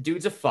 buddy.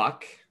 Dude's a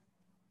fuck.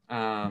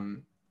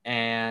 And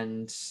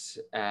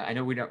I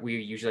know we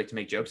usually like to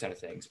make jokes out of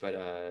things,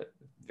 but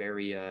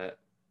very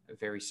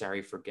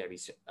sorry for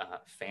Gabby's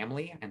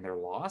family and their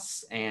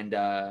loss. And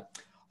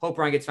hope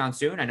Brian gets found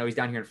soon. I know he's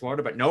down here in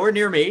Florida, but nowhere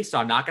near me, so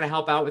I'm not going to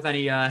help out with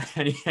any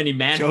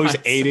man. Joe's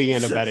aiding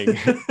and abetting.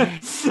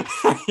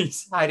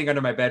 He's hiding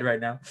under my bed right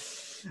now.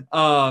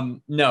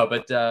 No,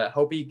 but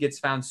hope he gets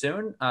found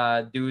soon.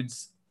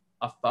 Dude's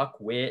a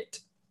fuckwit.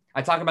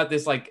 I talk about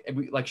this like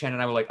Shannon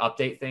and I will like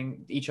update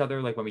each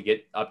other like when we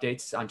get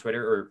updates on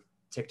Twitter or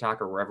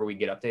TikTok or wherever we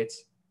get updates.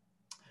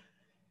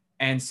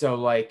 And so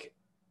like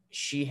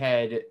she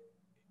had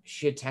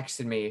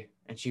texted me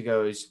and she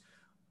goes,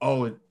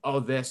 oh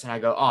this, and I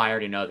go, oh, I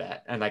already know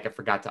that, and like I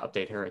forgot to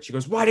update her, and she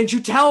goes, why didn't you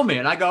tell me?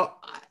 And I go,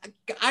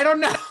 I don't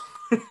know.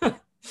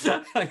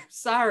 I'm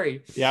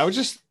sorry. Yeah, I was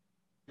just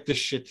this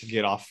shit to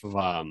get off of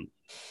my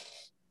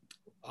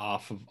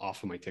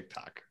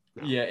TikTok.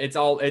 No. Yeah, it's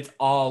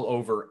all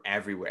over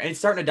everywhere, and it's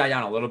starting to die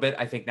down a little bit,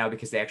 I think, now,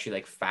 because they actually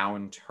like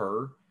found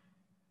her,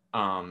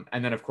 and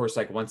then of course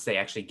like once they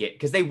actually get,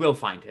 because they will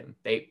find him,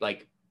 they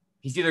like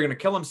he's either gonna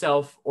kill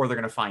himself or they're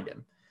gonna find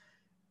him,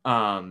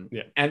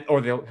 and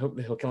or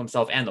he'll kill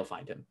himself and they'll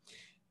find him,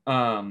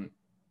 and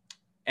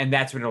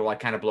that's when it'll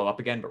like kind of blow up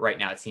again. But right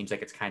now it seems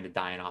like it's kind of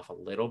dying off a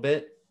little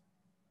bit.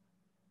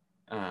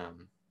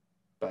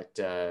 But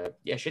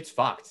yeah, shit's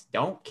fucked.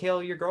 Don't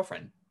kill your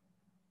girlfriend.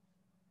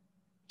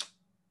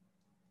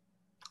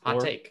 Hot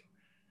take.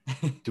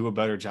 Do a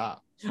better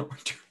job.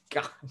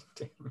 God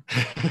damn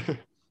it.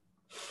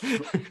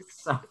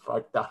 So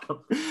fucked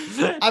up.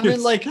 I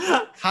mean, like,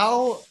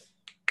 how?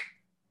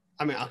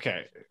 I mean,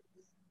 okay.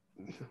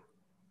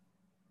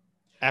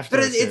 After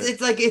but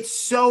it's like it's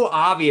so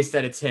obvious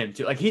that it's him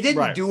too. Like he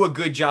didn't do a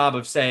good job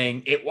of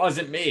saying it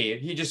wasn't me.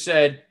 He just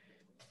said,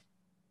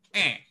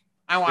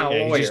 I want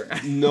a lawyer.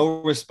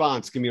 No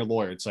response. Give me a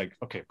lawyer. It's like,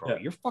 okay, bro,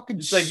 you're fucking.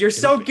 It's like you're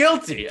so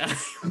guilty.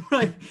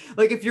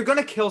 like if you're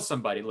gonna kill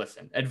somebody,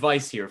 listen.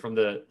 Advice here from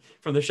the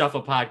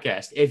Shuffle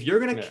podcast. If you're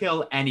gonna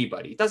kill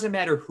anybody, it doesn't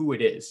matter who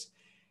it is.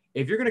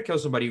 If you're gonna kill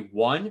somebody,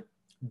 one,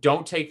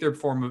 don't take their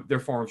form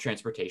of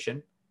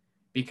transportation,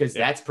 because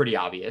that's pretty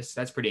obvious.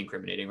 That's pretty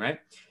incriminating, right?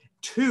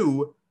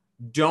 Two,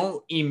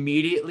 don't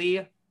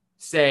immediately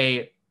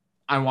say,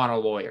 I want a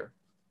lawyer.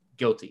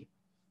 Guilty.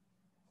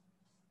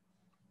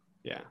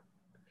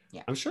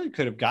 Yeah. I'm sure he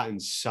could have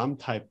gotten some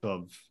type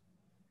of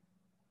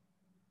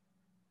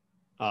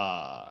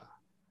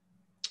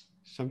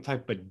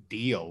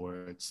deal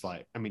where it's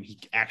like, I mean, he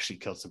actually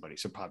killed somebody,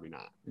 so probably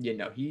not. Yeah,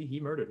 no, he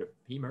murdered him.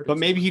 He murdered. But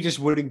maybe he just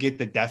wouldn't get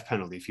the death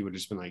penalty if he would have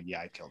just been like,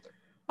 yeah, I killed her.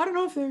 I don't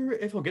know if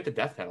he'll get the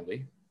death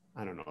penalty.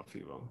 I don't know if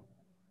he will.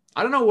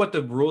 I don't know what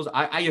the rules.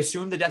 I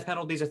assume the death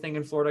penalty is a thing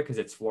in Florida because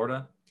it's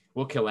Florida.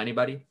 We'll kill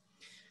anybody.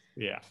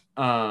 Yeah.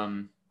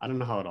 I don't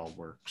know how it all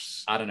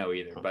works. I don't know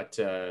either, but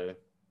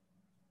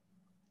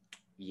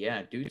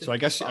yeah, dude. So I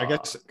guess.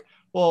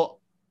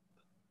 Well,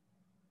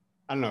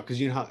 I don't know,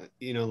 because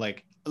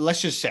like,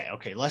 let's just say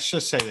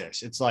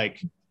this. It's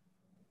like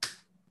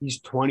he's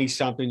 20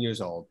 something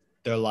years old.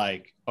 They're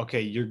like,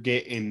 okay, you're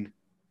getting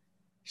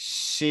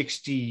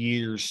 60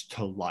 years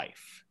to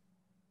life.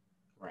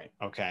 Right.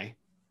 Okay.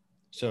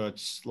 So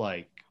it's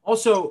like,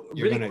 also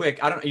really quick.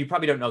 You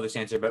probably don't know this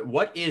answer, but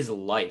what is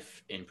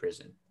life in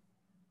prison?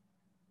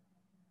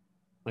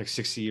 Like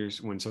 60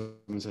 years, when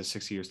someone says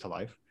 60 years to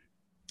life.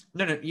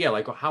 No. Yeah.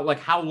 Like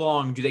how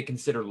long do they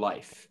consider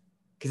life?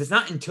 Because it's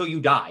not until you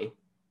die.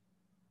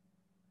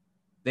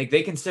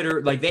 They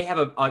consider, like, they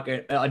have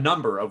a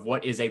number of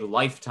what is a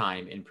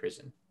lifetime in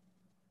prison.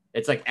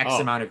 It's like X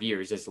amount of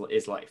years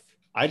is life.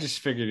 I just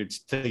figured it's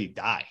till you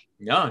die.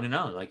 No.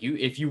 Like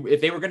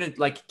if they were gonna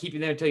like keep you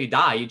there until you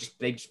die,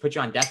 they just put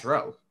you on death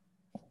row.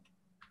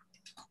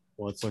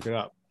 Well, let's look it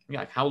up. Yeah,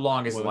 like how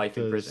long is life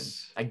in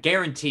prison? I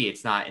guarantee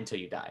it's not until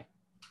you die.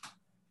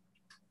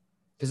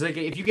 Because like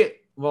if you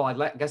get, well,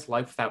 I guess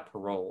life without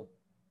parole.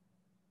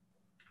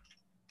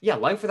 Yeah,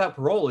 life without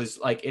parole is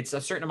like, it's a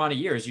certain amount of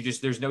years.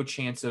 There's no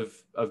chance of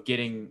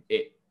getting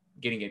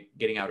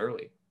out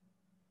early.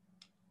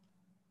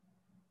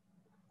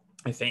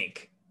 I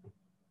think.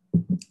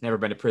 Never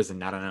been to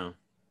prison. I don't know.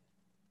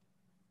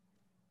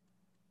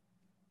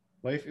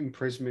 Life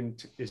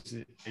imprisonment is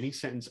any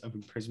sentence of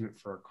imprisonment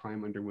for a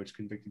crime under which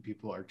convicted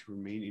people are to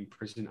remain in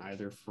prison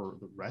either for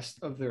the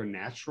rest of their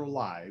natural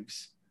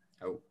lives,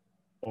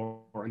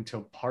 or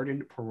until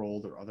pardoned,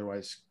 paroled, or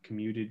otherwise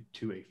commuted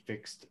to a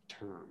fixed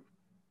term.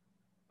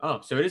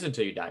 Oh, so it is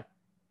until you die.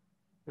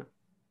 Yeah.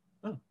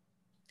 Oh.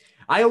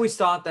 I always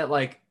thought that,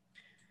 like,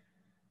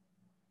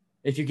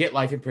 if you get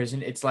life in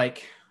prison, it's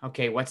like,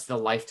 okay, what's the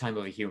lifetime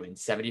of a human?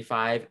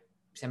 75,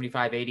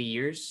 80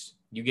 years?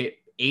 You get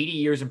 80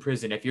 years in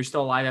prison. If you're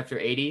still alive after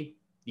 80,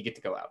 you get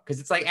to go out. Because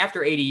it's like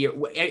after 80 years,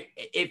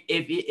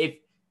 if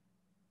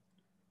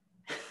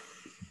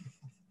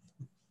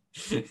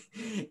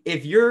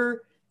if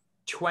you're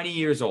 20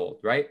 years old,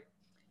 right?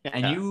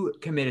 And you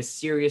commit a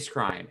serious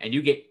crime and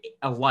you get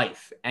a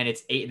life and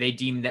they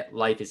deem that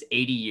life is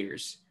 80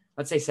 years.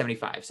 Let's say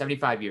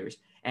 75 years.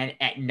 And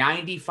at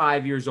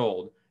 95 years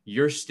old,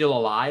 you're still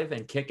alive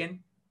and kicking.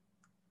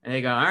 And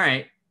they go, all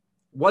right,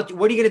 what are you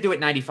going to do at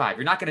 95?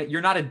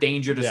 You're not a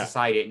danger to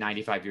society at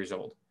 95 years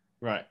old.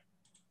 Right.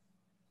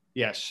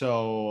 Yeah.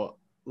 So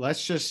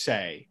let's just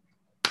say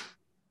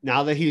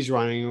now that he's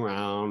running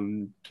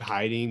around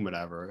hiding,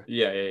 whatever.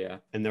 Yeah.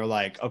 And they're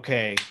like,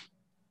 okay,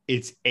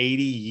 it's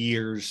 80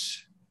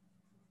 years.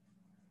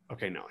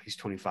 Okay, no, he's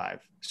 25.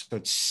 So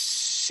it's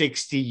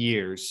 60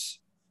 years,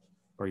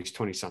 or he's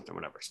 20 something,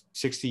 whatever.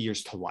 60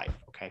 years to life.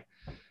 Okay.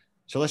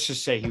 So let's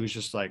just say he was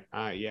just like,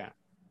 yeah.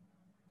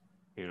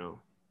 You know,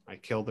 I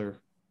killed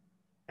her.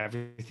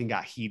 Everything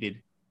got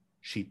heated.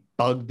 She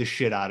bugged the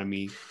shit out of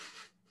me.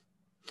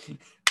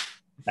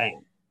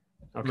 Bang.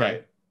 Okay.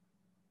 Right.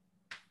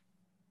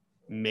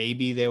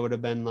 Maybe they would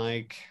have been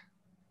like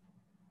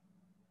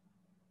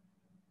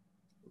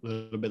a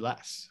little bit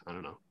less. I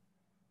don't know.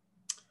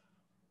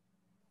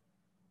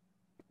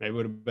 They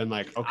would have been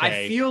like,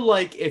 okay. I feel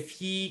like if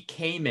he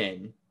came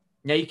in,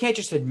 now you can't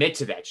just admit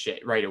to that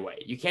shit right away.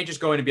 You can't just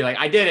go in and be like,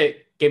 I did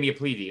it. Give me a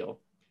plea deal.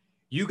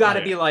 You got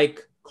to be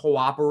like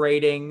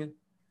cooperating.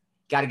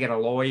 Got to get a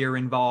lawyer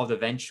involved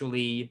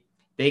eventually.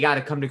 They got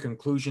to come to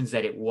conclusions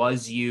that it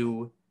was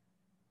you.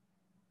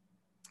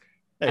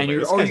 And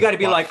you got to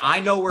be like, I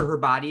know where her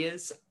body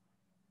is.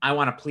 I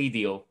want a plea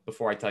deal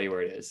before I tell you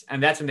where it is.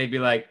 And that's when they'd be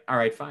like, all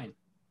right, fine.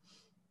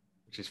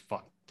 Which is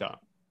fucked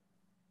up.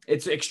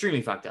 It's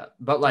extremely fucked up.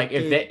 But like,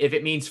 if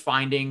it means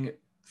finding,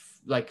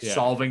 like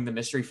solving the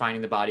mystery,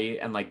 finding the body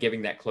and like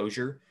giving that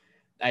closure,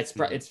 it's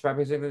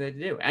probably something they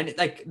do. And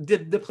like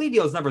the plea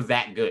deal is never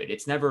that good.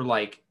 It's never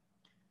like,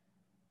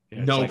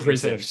 no like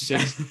prison.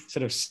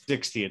 Instead of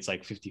 60, it's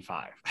like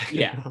 55.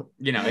 Yeah.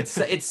 You know,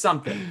 it's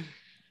something.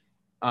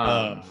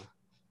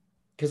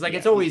 Because like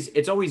it's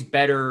always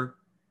better.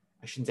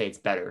 I shouldn't say it's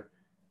better,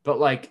 but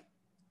like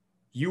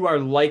you are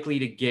likely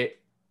to get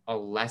a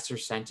lesser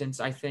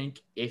sentence, I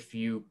think, if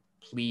you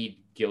plead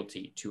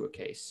guilty to a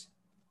case.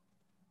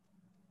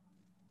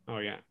 Oh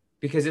yeah.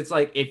 Because it's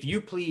like if you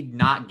plead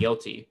not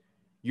guilty,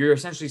 you're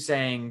essentially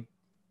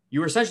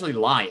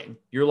lying.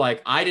 You're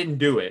like, I didn't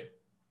do it.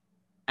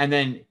 And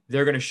then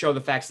they're going to show the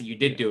facts that you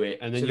did do it.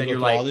 And then you're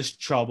like, all this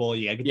trouble.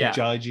 You got to get the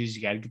judges.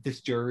 You got to get this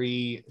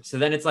jury. So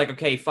then it's like,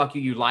 okay, fuck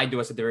you. You lied to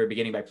us at the very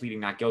beginning by pleading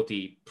not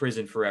guilty,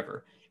 prison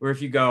forever. Where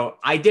if you go,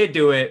 I did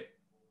do it.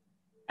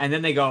 And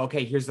then they go,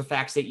 okay, here's the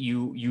facts that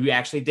you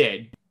actually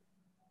did.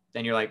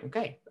 Then you're like,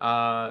 okay,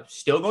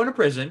 still going to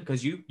prison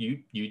because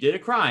you did a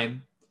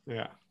crime.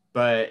 Yeah.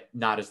 But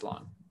not as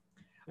long.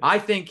 I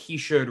think he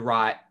should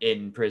rot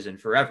in prison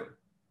forever.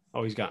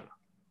 Oh, he's gone.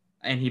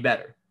 And he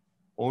better.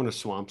 Or in a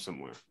swamp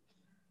somewhere.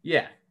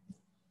 Yeah.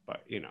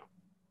 But, you know.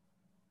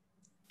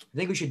 I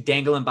think we should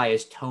dangle him by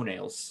his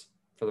toenails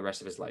for the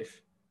rest of his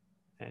life.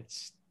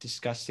 That's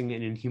disgusting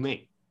and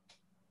inhumane.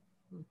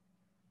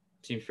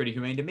 Seems pretty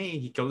humane to me.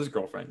 He killed his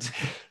girlfriend.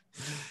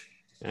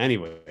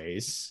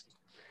 Anyways,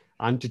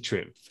 on to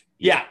Triv.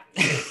 Yeah.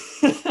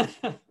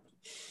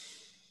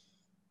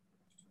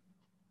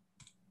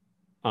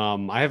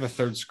 I have a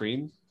third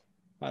screen,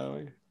 by the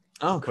way.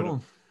 Oh,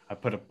 cool. I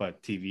put up a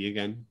TV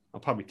again. I'll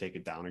probably take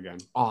it down again.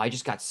 Oh, I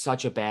just got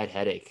such a bad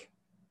headache.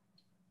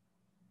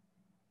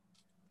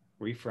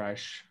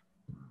 Refresh.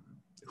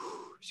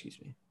 Excuse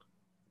me.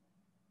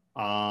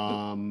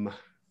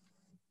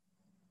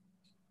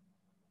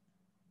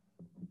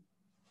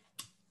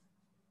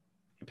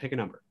 Pick a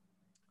number.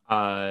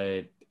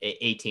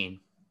 18.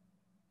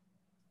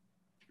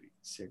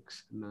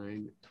 6,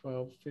 9,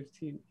 12,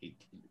 15, 18.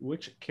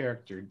 Which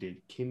character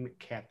did Kim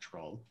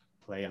Cattrall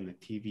play on the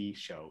TV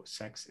show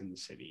Sex and the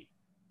City?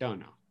 Don't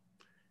know.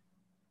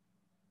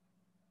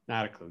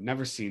 Not a clue.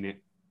 Never seen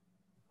it.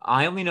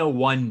 I only know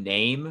one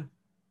name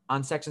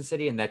on Sex and the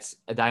City, and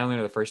I only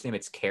know the first name.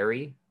 It's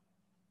Carrie.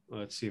 Well,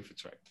 let's see if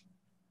it's right.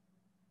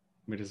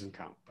 It doesn't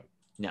count, but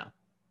no.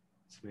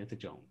 Samantha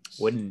Jones.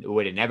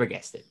 Would have never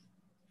guessed it.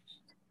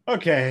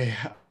 Okay.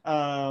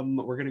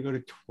 We're gonna go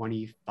to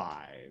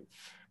 25.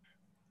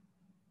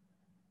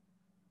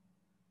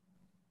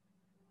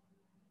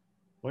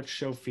 What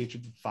show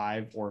featured the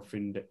 5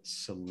 orphaned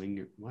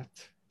slinger? What?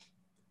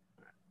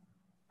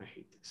 I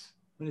hate this.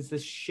 What is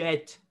this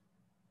shit?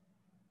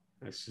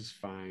 Let's just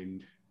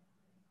find.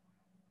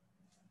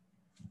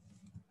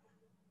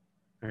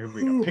 Here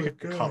we go.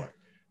 Pick a color.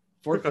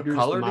 Ford produced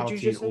the Model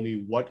T in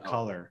only what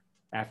color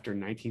after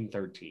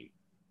 1913?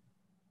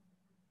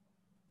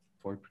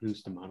 Ford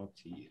produced the Model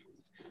T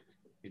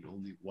in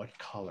only what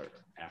color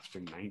after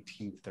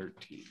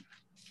 1913?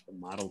 The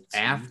Model T.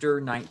 After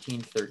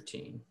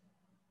 1913.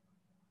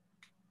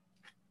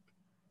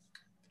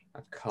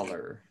 A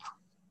color.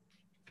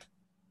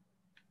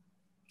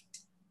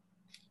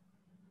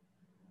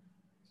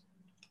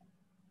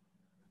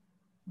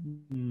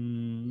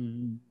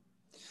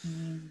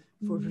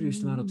 Ford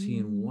produced the Model T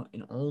in what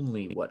in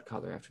only what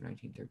color after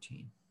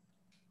 1913?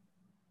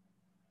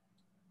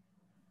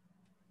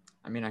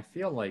 I mean, I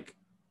feel like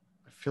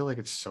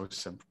it's so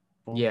simple.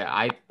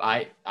 yeah,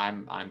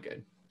 I'm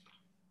good.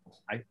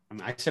 I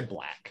said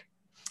black.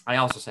 I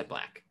also said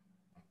black.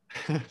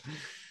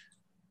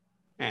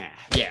 Yeah.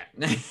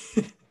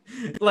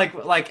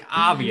 like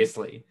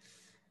obviously.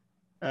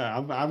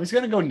 I was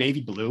gonna go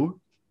navy blue.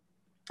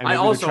 And I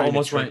also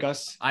almost trick went.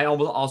 us. I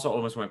also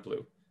almost went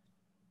blue.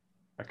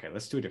 Okay,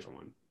 let's do a different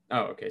one.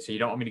 Oh, okay. So you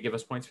don't want me to give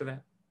us points for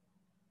that?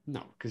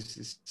 No, because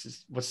it's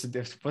just what's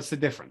the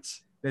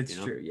difference? That's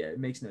true. Yeah, it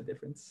makes no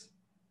difference.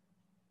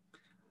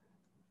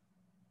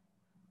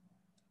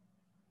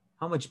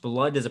 How much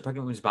blood does a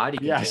pregnant woman's body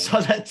contain? Yeah, I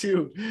saw that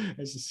too.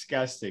 That's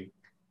disgusting.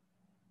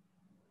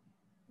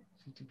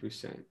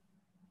 50%.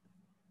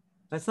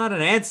 That's not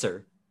an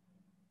answer.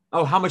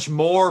 Oh, how much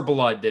more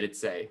blood did it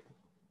say?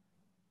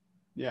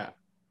 Yeah.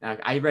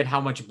 I read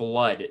how much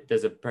blood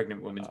does a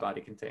pregnant woman's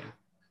body contain?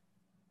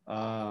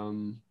 Not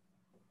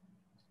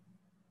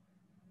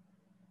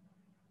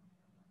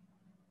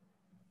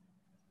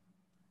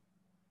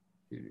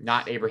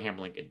Abraham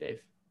Lincoln,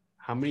 Dave.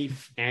 How many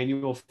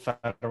annual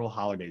federal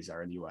holidays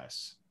are in the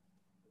U.S.?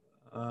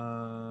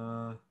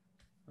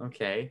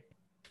 Okay.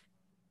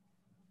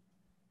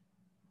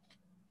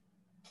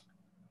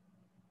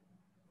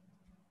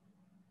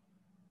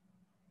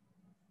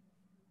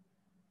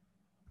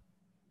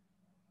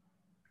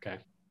 Okay.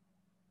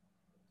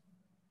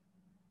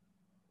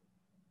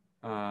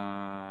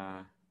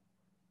 I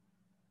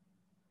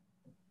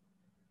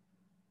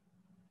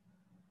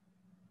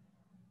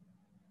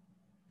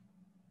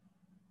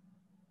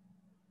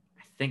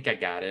think I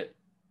got it.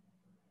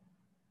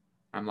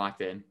 I'm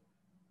locked in.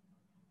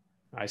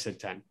 I said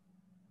 10.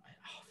 Oh,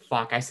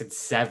 fuck, I said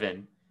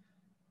 7.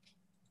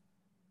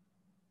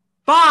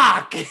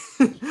 Fuck!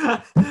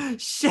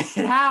 Shit,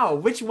 how?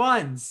 Which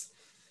ones?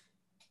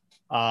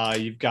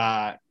 You've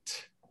got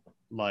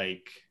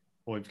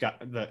we've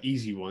got the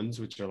easy ones,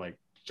 which are like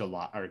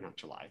July or not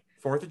July.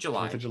 4th of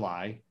July. 4th of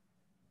July.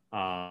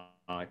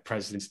 Like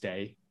President's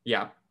Day.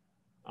 Yeah.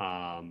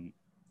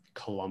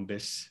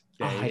 Columbus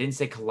Day. Oh, I didn't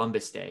say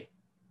Columbus Day.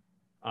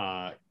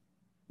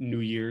 New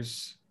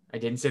Year's. I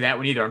didn't say that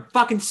one either. I'm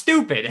fucking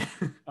stupid.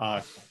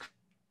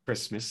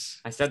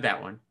 Christmas. I said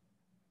that one.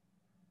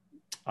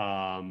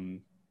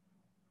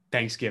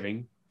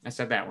 Thanksgiving. I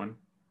said that one.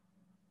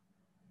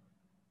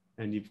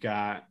 And you've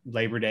got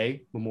Labor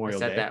Day, Memorial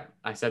Day. I said that.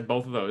 I said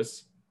both of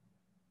those.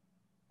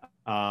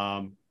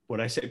 What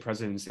I say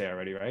President's Day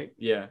already, right?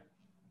 Yeah.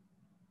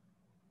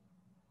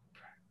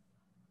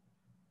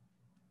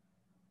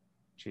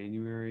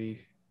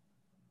 January.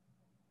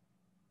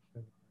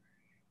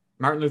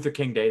 Martin Luther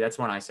King Day. That's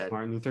one I said.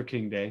 Martin Luther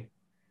King Day.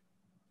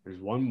 There's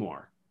one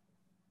more.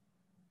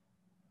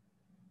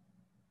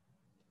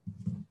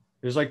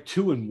 There's like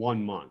 2 in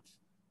 1 month.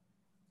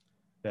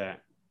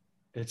 That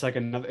it's like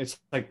another. It's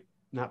like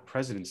not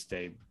President's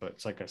Day, but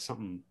it's like a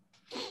something.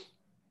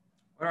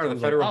 What are the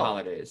federal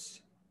holidays?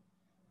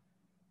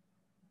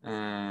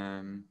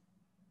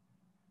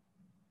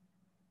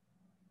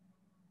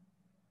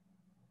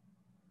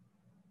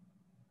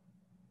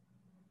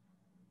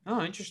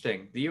 Oh,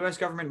 interesting. The U.S.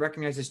 government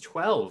recognizes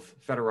 12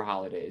 federal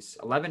holidays,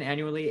 11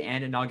 annually,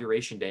 and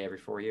Inauguration Day every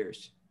 4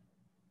 years.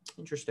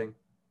 Interesting.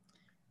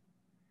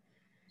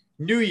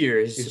 New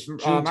Year's,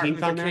 Martin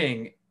Luther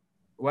King.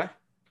 What?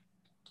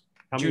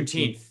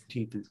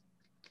 Juneteenth.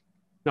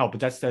 No, but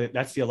that's the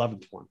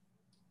 11th one.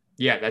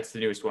 Yeah, that's the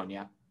newest one.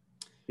 Yeah.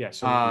 Yeah.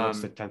 So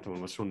what's the 10th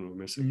one? What's one we're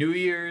missing? New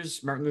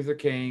Year's, Martin Luther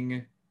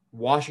King,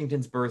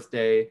 Washington's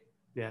birthday.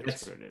 Yeah,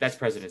 that's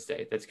President's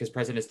Day. That's because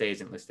President's Day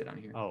isn't listed on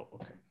here. Oh,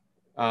 okay.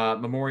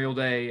 Memorial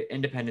Day,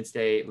 Independence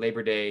Day,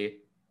 Labor Day,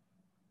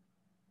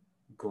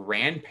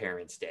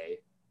 Grandparents' Day.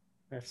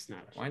 That's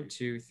not 1,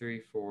 2, 3,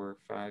 4,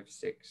 5,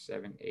 6,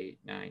 7, 8,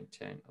 9,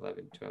 10,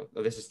 11, 12.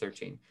 Oh, this is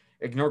 13.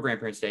 Ignore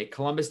Grandparents' Day.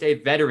 Columbus Day,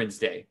 Veterans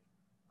Day.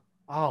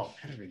 Oh,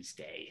 Veterans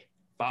Day.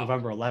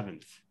 November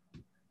 11th.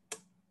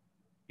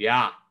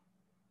 Yeah.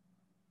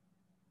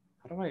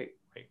 How do I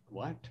wait?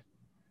 What?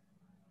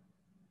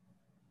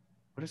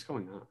 What is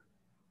going on?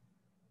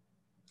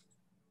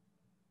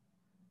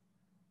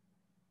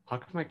 How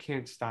come I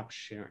can't stop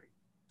sharing?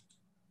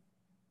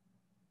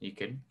 You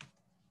can.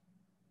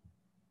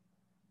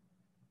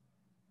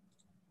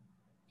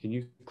 Can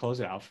you close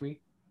it out for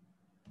me?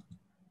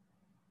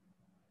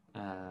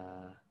 I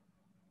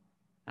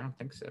don't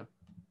think so.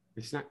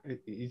 It's not.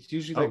 It's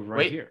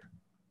usually here.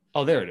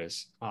 Oh, there it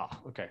is. Oh,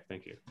 okay.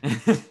 Thank you.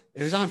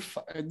 It was on,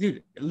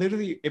 dude.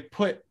 Literally, it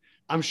put.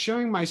 I'm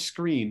sharing my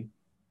screen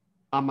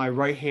on my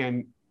right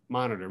hand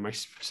monitor, my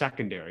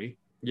secondary.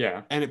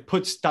 Yeah. And it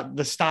puts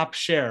the stop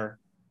share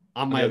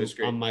on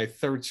my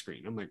third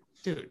screen. I'm like,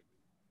 dude.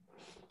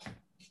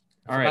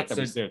 All right.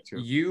 So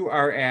you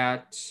are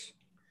at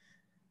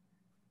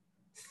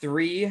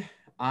 3.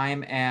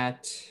 I'm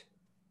at.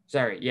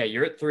 Sorry. Yeah,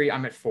 you're at 3.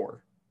 I'm at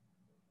 4.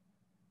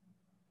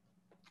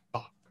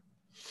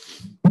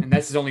 And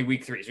this is only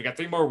week 3. So we got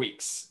 3 more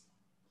weeks.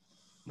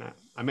 Nah,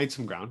 I made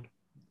some ground.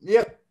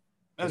 Yep.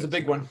 That was a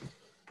big one.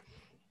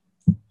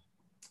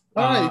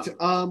 All right.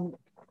 Go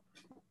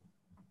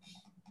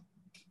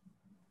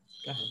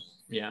ahead.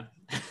 Yeah.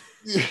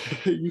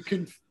 You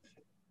can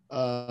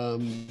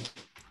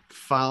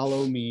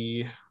follow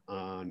me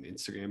on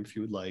Instagram if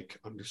you would like,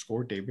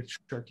 _David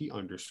Sharkey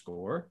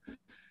 _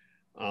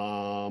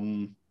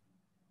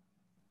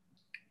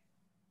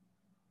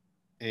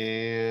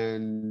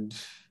 and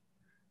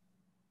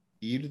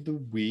eat of the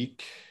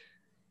week.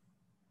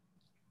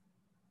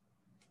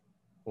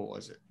 What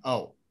was it?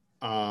 Oh,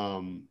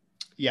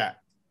 yeah,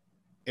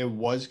 it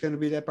was going to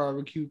be that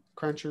barbecue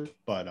cruncher,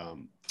 but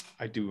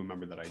I do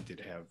remember that I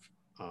did have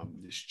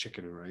this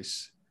chicken and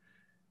rice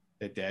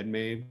that Dad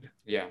made.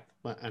 Yeah,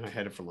 and I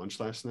had it for lunch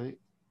last night.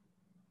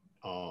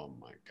 Oh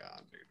my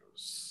god, dude, it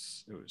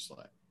was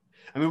like,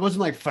 I mean, it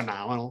wasn't like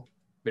phenomenal,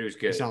 but it was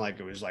good. It's not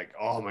like it was like,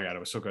 oh my god, it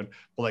was so good,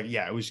 but like,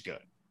 yeah, it was good.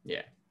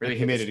 Yeah, really.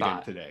 He made it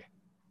again today.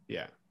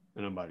 Yeah,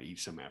 and I'm about to eat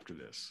some after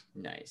this.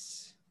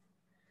 Nice.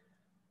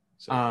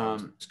 So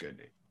it's good.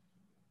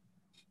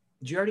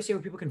 Did you already say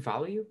where people can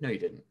follow you? No, you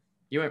didn't.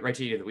 You went right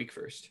to Eat of the Week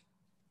first.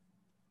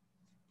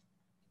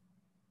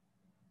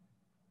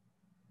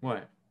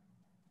 What?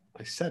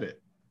 I said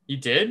it. You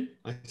did?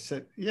 I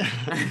said, yeah.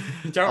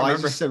 Don't remember.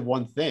 I just said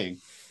one thing.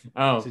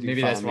 Oh,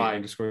 maybe that's why.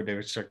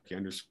 _David Sharkey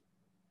 _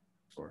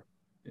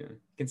 Yeah, you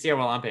can see how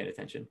well I'm paying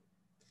attention.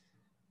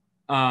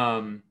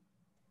 You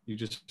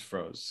just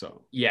froze,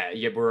 so yeah,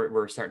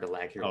 we're starting to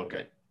lag here a little okay.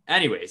 bit.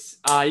 Anyways,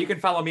 you can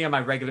follow me on my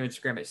regular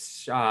Instagram at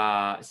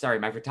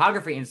my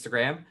photography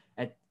Instagram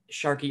at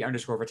Sharky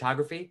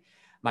 _photography.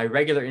 My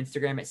regular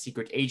Instagram at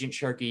Secret Agent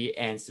Sharky,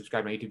 and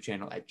subscribe to my YouTube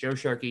channel at Joe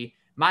Sharky.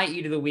 My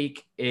eat of the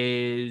week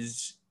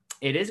is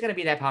going to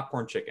be that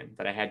popcorn chicken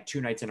that I had 2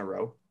 nights in a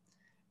row.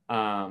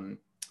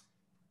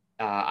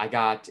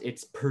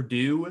 It's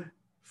Purdue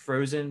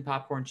frozen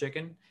popcorn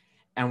chicken.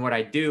 And what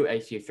I do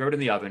is you throw it in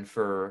the oven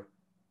for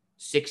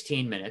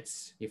 16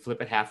 minutes. You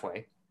flip it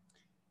halfway.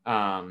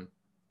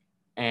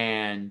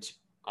 And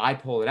I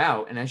pull it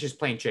out, and it's just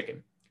plain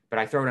chicken. But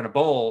I throw it in a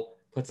bowl,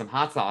 put some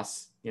hot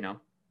sauce,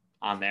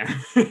 on there,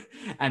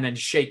 and then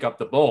shake up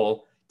the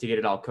bowl to get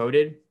it all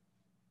coated.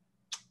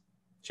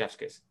 Chef's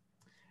kiss.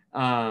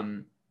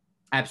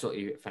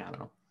 Absolutely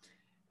phenomenal.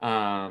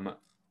 I'm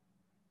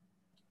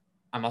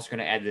also going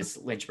to add this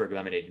Lynchburg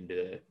lemonade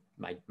into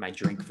my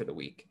drink for the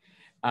week.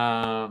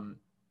 Yeah,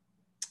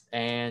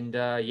 I'm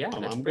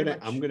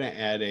gonna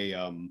add a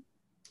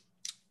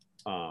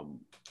I'm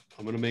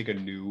gonna make a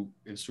new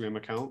Instagram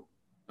account.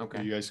 Okay.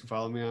 That you guys can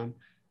follow me on.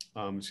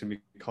 It's gonna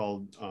be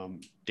called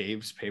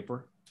Dave's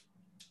Paper,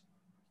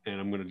 and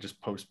I'm gonna just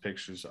post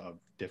pictures of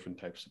different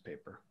types of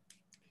paper.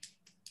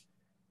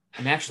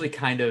 I'm actually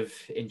kind of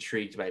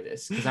intrigued by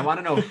this because I want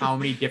to know how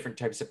many different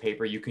types of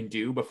paper you can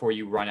do before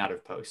you run out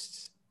of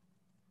posts.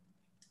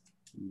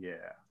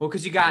 Yeah. Well,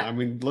 because you got. I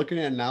mean, looking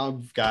at it now,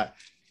 I've got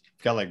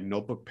like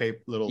notebook paper,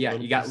 little. Yeah,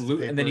 little you got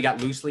and then you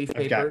got loose leaf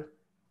paper.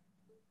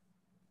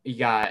 You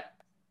got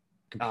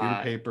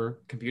computer paper,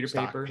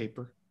 stock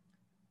paper,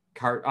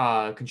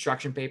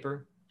 construction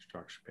paper.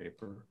 Construction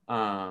paper.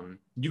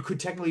 You could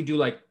technically do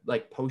like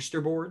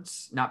poster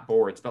boards, not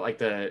boards, but like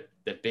the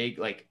big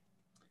like.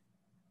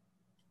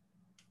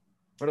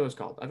 What are those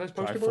called? Are those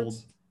poster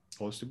boards?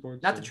 Poster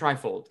boards? Not the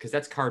trifold, because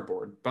that's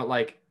cardboard. But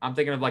like I'm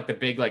thinking of like the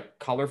big like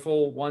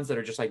colorful ones that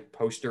are just like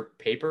poster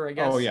paper, I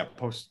guess. Oh yeah,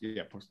 post.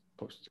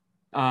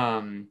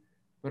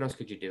 What else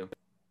could you do?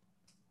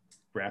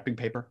 Wrapping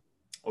paper.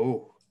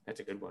 Oh, that's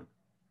a good one.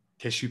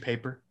 Tissue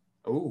paper.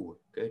 Oh,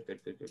 good.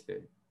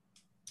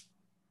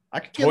 I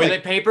could get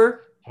toilet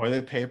paper.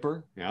 Toilet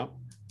paper. Yeah.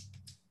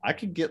 I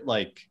could get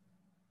like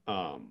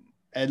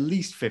at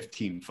least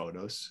 15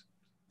 photos.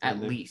 At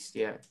least,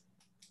 yeah.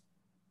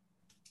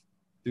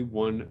 Do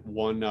one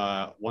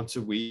once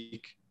a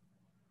week.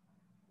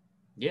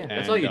 Yeah,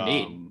 that's all you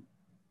need.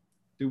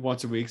 Do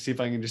once a week. See if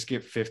I can just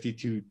get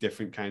 52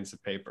 different kinds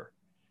of paper.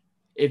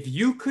 If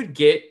you could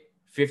get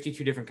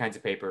 52 different kinds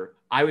of paper,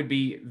 I would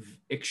be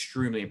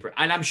extremely impressed.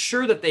 And I'm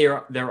sure that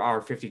there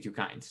are 52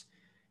 kinds.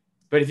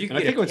 But if you could,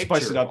 I think I would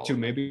spice it up too.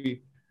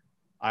 Maybe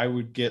I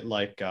would get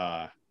like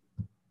I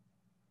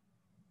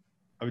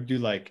would do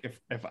like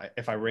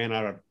if I ran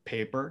out of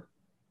paper,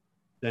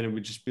 then it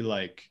would just be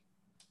like.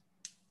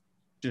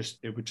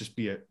 It would just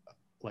be a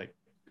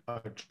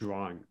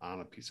drawing on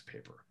a piece of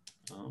paper.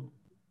 Oh,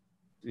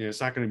 it's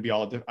not going to be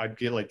all. I'd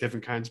get like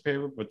different kinds of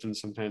paper, but then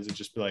sometimes it'd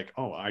just be like,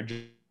 oh, I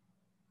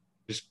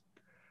just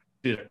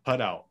did a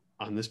cutout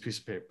on this piece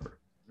of paper.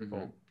 Mm-hmm.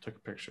 Boom, took a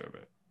picture of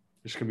it.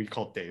 It's going to be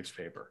called Dave's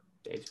Paper.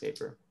 Dave's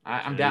Paper.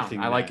 I'm down.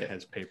 I like it.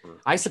 Has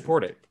paper. I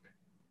support it.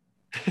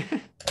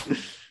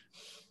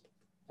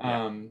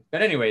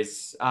 But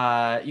anyways,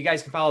 you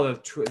guys can follow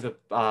the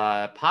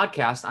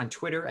podcast on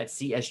Twitter at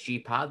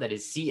CSG Pod. That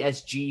is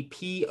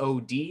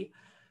CSGPOD.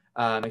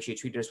 Make sure you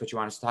tweet us what you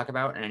want us to talk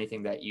about and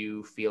anything that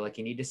you feel like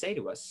you need to say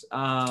to us.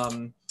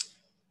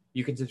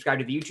 You can subscribe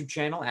to the YouTube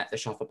channel at The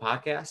Shuffle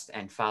Podcast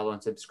and follow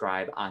and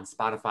subscribe on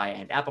Spotify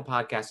and Apple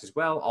Podcasts as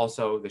well.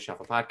 Also, The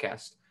Shuffle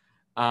Podcast.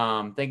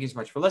 Thank you so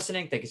much for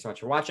listening. Thank you so much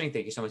for watching.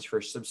 Thank you so much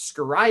for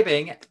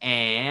subscribing.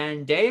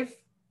 And Dave?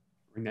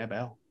 Ring that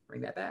bell.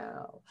 Ring that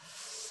bell.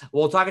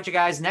 We'll talk at you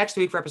guys next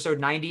week for episode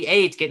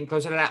 98, getting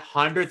closer to that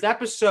 100th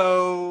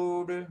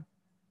episode.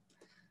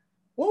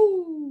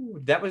 Woo!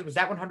 Was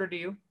that 100 to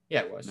you?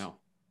 Yeah, it was. No.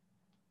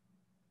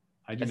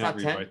 I do That's not not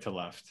read 10? right to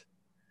left.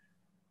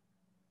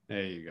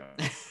 There you go.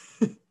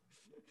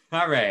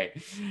 All right.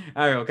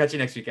 We'll catch you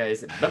next week,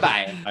 guys.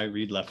 Bye-bye. I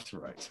read left to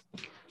right.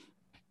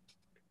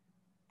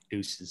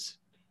 Deuces.